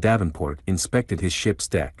 Captain Davenport inspected his ship's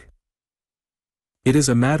deck. "It is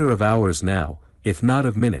a matter of hours now, if not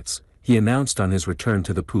of minutes," he announced on his return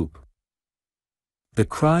to the poop. The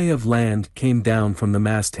cry of land came down from the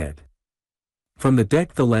masthead. From the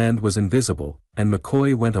deck the land was invisible, and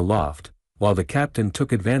McCoy went aloft, while the captain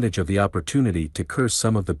took advantage of the opportunity to curse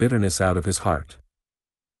some of the bitterness out of his heart.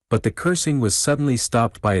 But the cursing was suddenly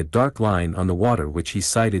stopped by a dark line on the water which he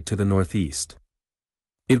sighted to the northeast.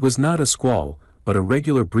 It was not a squall, but a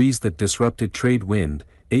regular breeze that disrupted trade wind,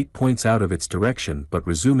 8 points out of its direction but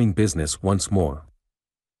resuming business once more.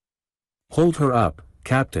 "Hold her up,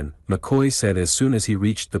 Captain," McCoy said as soon as he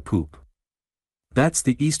reached the poop. "That's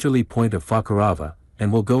the easterly point of Fakarava,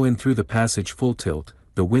 and we'll go in through the passage full tilt,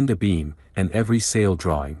 the wind abeam, and every sail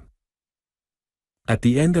drawing." At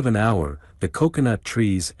the end of an hour, the coconut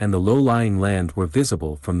trees and the low-lying land were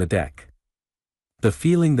visible from the deck. The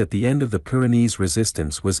feeling that the end of the Pyrenees'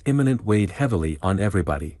 resistance was imminent weighed heavily on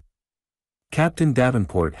everybody. Captain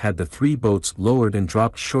Davenport had the 3 boats lowered and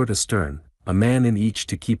dropped short astern, a man in each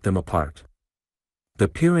to keep them apart. The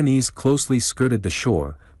Pyrenees closely skirted the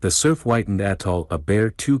shore, the surf-whitened atoll a bare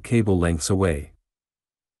 2 cable lengths away.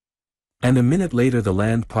 And a minute later the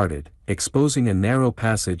land parted, exposing a narrow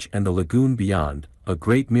passage and the lagoon beyond, a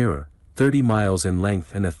great mirror, 30 miles in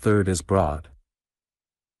length and a third as broad.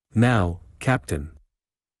 "Now, Captain."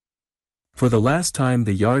 For the last time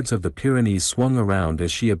the yards of the Pyrenees swung around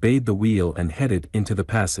as she obeyed the wheel and headed into the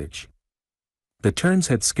passage. The turns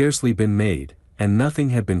had scarcely been made, and nothing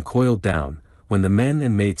had been coiled down, when the men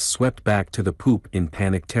and mates swept back to the poop in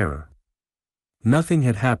panic terror. Nothing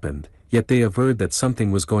had happened, yet they averred that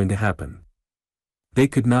something was going to happen. They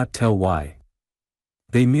could not tell why.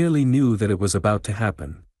 They merely knew that it was about to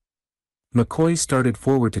happen. McCoy started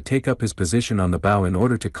forward to take up his position on the bow in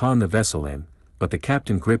order to con the vessel in, but the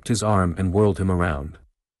captain gripped his arm and whirled him around.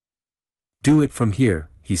 "Do it from here,"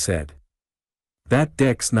 he said. "That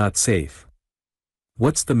deck's not safe."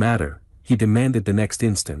 "What's the matter?" he demanded the next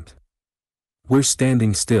instant. "We're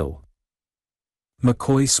standing still."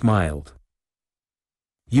 McCoy smiled.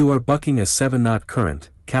 "You are bucking a 7-knot current,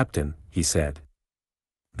 Captain," he said.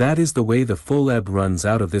 "That is the way the full ebb runs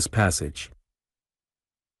out of this passage."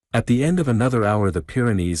 At the end of another hour the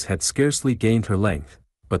Pyrenees had scarcely gained her length,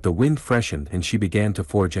 but the wind freshened and she began to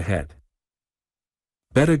forge ahead.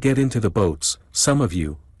 "Better get into the boats, some of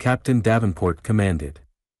you," Captain Davenport commanded.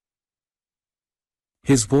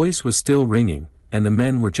 His voice was still ringing, and the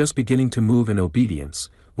men were just beginning to move in obedience,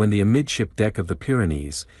 when the amidship deck of the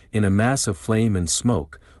Pyrenees, in a mass of flame and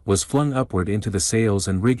smoke, was flung upward into the sails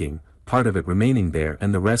and rigging, part of it remaining there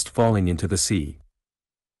and the rest falling into the sea.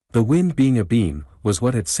 The wind being abeam, was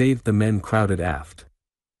what had saved the men crowded aft.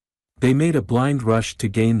 They made a blind rush to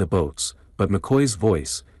gain the boats, but McCoy's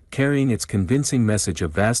voice, carrying its convincing message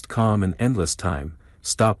of vast calm and endless time,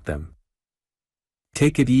 stopped them.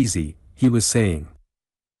 "Take it easy," he was saying.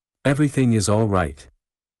 "Everything is all right.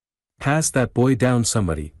 Pass that boy down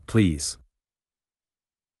somebody, please."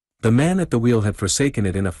 The man at the wheel had forsaken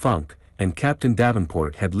it in a funk, and Captain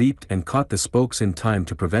Davenport had leaped and caught the spokes in time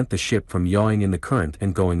to prevent the ship from yawing in the current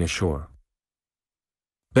and going ashore.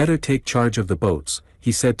 "Better take charge of the boats,"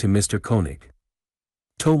 he said to Mr. Koenig.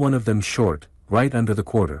 "Tow one of them short, right under the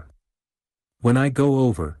quarter. When I go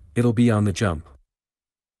over, it'll be on the jump."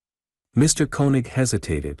 Mr. Koenig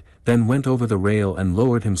hesitated, then went over the rail and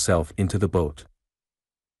lowered himself into the boat.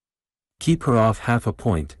 "Keep her off half a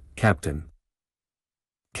point, Captain."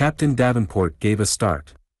 Captain Davenport gave a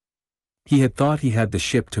start. He had thought he had the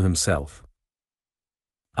ship to himself.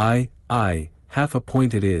 Aye, half a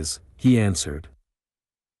point it is," he answered.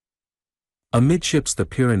 Amidships the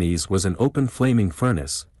Pyrenees was an open flaming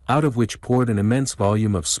furnace, out of which poured an immense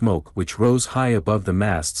volume of smoke which rose high above the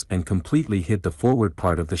masts and completely hid the forward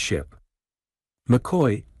part of the ship.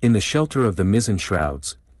 McCoy, in the shelter of the mizzen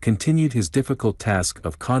shrouds, continued his difficult task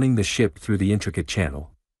of conning the ship through the intricate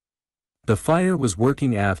channel. The fire was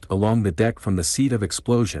working aft along the deck from the seat of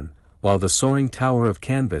explosion, while the soaring tower of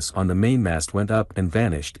canvas on the mainmast went up and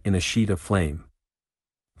vanished in a sheet of flame.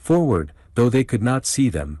 Forward, though they could not see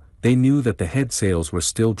them, they knew that the headsails were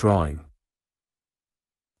still drawing.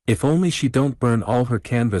 "If only she don't burn all her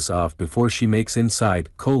canvas off before she makes inside,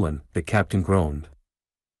 the captain groaned.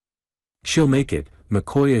 "She'll make it,"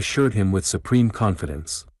 McCoy assured him with supreme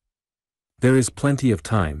confidence. "There is plenty of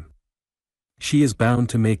time. She is bound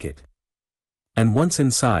to make it. And once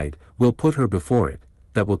inside, we'll put her before it,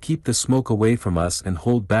 that will keep the smoke away from us and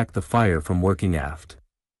hold back the fire from working aft."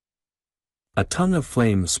 A tongue of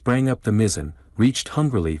flame sprang up the mizzen, reached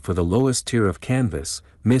hungrily for the lowest tier of canvas,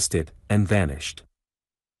 missed it, and vanished.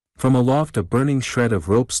 From aloft a burning shred of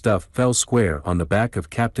rope stuff fell square on the back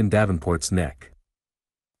of Captain Davenport's neck.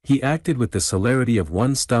 He acted with the celerity of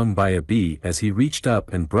one stung by a bee as he reached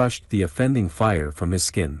up and brushed the offending fire from his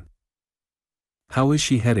skin. "How is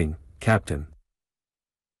she heading, Captain?"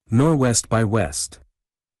 "Nor'west by west."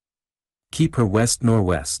 "Keep her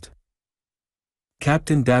west-nor'west."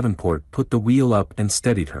 Captain Davenport put the wheel up and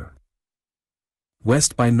steadied her.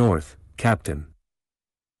 "West by north, Captain."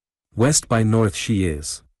 "West by north she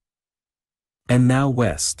is. And now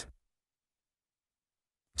west."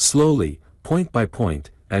 Slowly, point by point,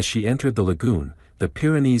 as she entered the lagoon, the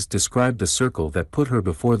Pyrenees described the circle that put her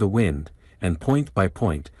before the wind, and point by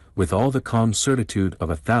point, with all the calm certitude of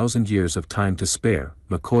 1,000 years of time to spare,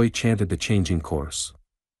 McCoy chanted the changing course.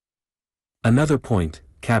 "Another point,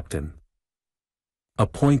 Captain." "A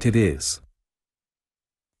point it is."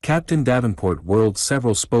 Captain Davenport whirled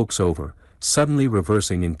several spokes over, suddenly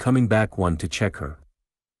reversing and coming back one to check her.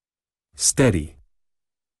 "Steady.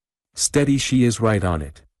 Steady, she is right on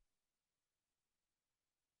it."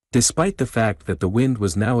 Despite the fact that the wind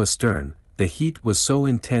was now astern, the heat was so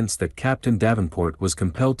intense that Captain Davenport was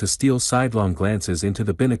compelled to steal sidelong glances into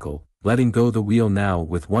the binnacle, letting go the wheel now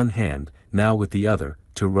with one hand, now with the other,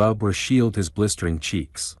 to rub or shield his blistering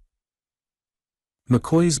cheeks.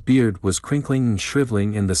 McCoy's beard was crinkling and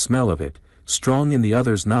shriveling, and the smell of it, strong in the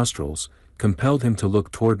other's nostrils, compelled him to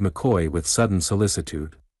look toward McCoy with sudden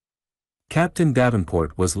solicitude. Captain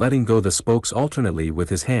Davenport was letting go the spokes alternately with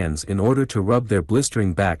his hands in order to rub their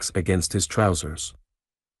blistering backs against his trousers.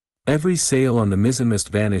 Every sail on the mizzenmast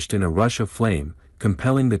vanished in a rush of flame,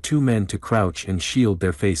 compelling the two men to crouch and shield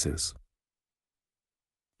their faces.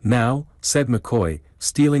 "Now," said McCoy,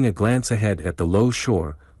 stealing a glance ahead at the low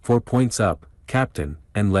shore, "4 points up, Captain,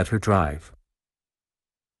 and let her drive."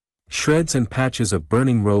 Shreds and patches of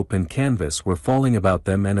burning rope and canvas were falling about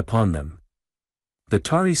them and upon them. The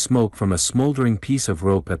tarry smoke from a smoldering piece of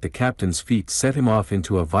rope at the captain's feet set him off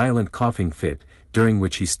into a violent coughing fit, during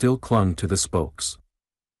which he still clung to the spokes.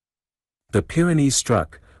 The Pyrenees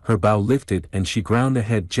struck, her bow lifted and she ground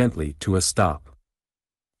ahead gently to a stop.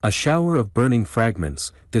 A shower of burning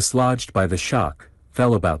fragments, dislodged by the shock,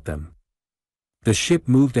 fell about them. The ship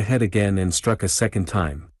moved ahead again and struck a second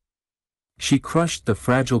time. She crushed the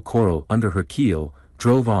fragile coral under her keel,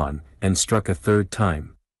 drove on, and struck a third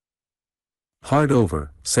time. "Hard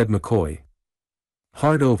over," said McCoy.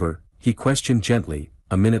 "Hard over?" he questioned gently,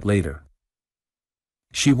 a minute later.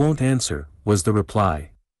 "She won't answer," was the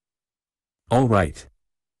reply. "All right.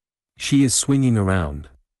 She is swinging around."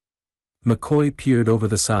 McCoy peered over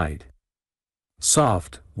the side.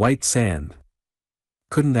 "Soft, white sand.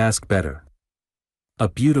 Couldn't ask better. A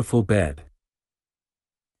beautiful bed."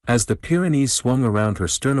 As the Pyrenees swung around her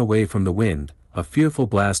stern away from the wind, a fearful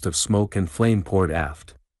blast of smoke and flame poured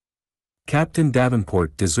aft. Captain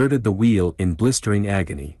Davenport deserted the wheel in blistering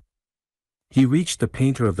agony. He reached the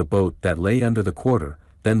painter of the boat that lay under the quarter,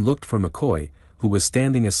 then looked for McCoy, who was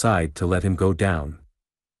standing aside to let him go down.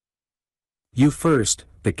 "You first,"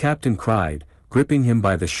 the captain cried, gripping him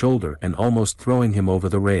by the shoulder and almost throwing him over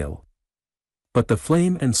the rail. But the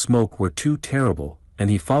flame and smoke were too terrible, and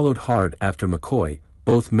he followed hard after McCoy,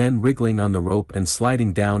 both men wriggling on the rope and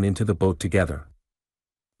sliding down into the boat together.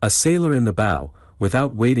 A sailor in the bow,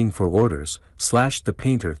 without waiting for orders, slashed the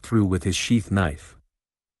painter through with his sheath knife.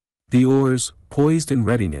 The oars, poised in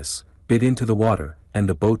readiness, bit into the water, and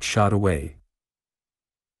the boat shot away.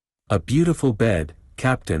 "A beautiful bed,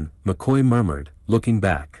 Captain," McCoy murmured, looking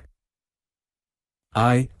back.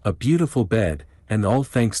 "Aye, a beautiful bed, and all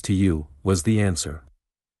thanks to you," was the answer.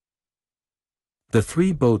 The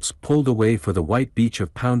three boats pulled away for the white beach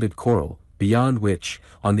of pounded coral, beyond which,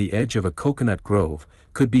 on the edge of a coconut grove,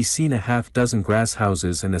 could be seen a half-dozen grass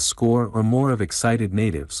houses and a score or more of excited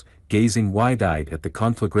natives, gazing wide-eyed at the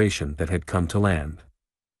conflagration that had come to land.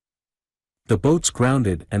 The boats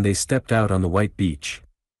grounded and they stepped out on the white beach.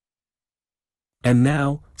 "And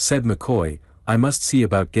now," said McCoy, "I must see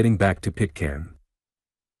about getting back to Pitcairn."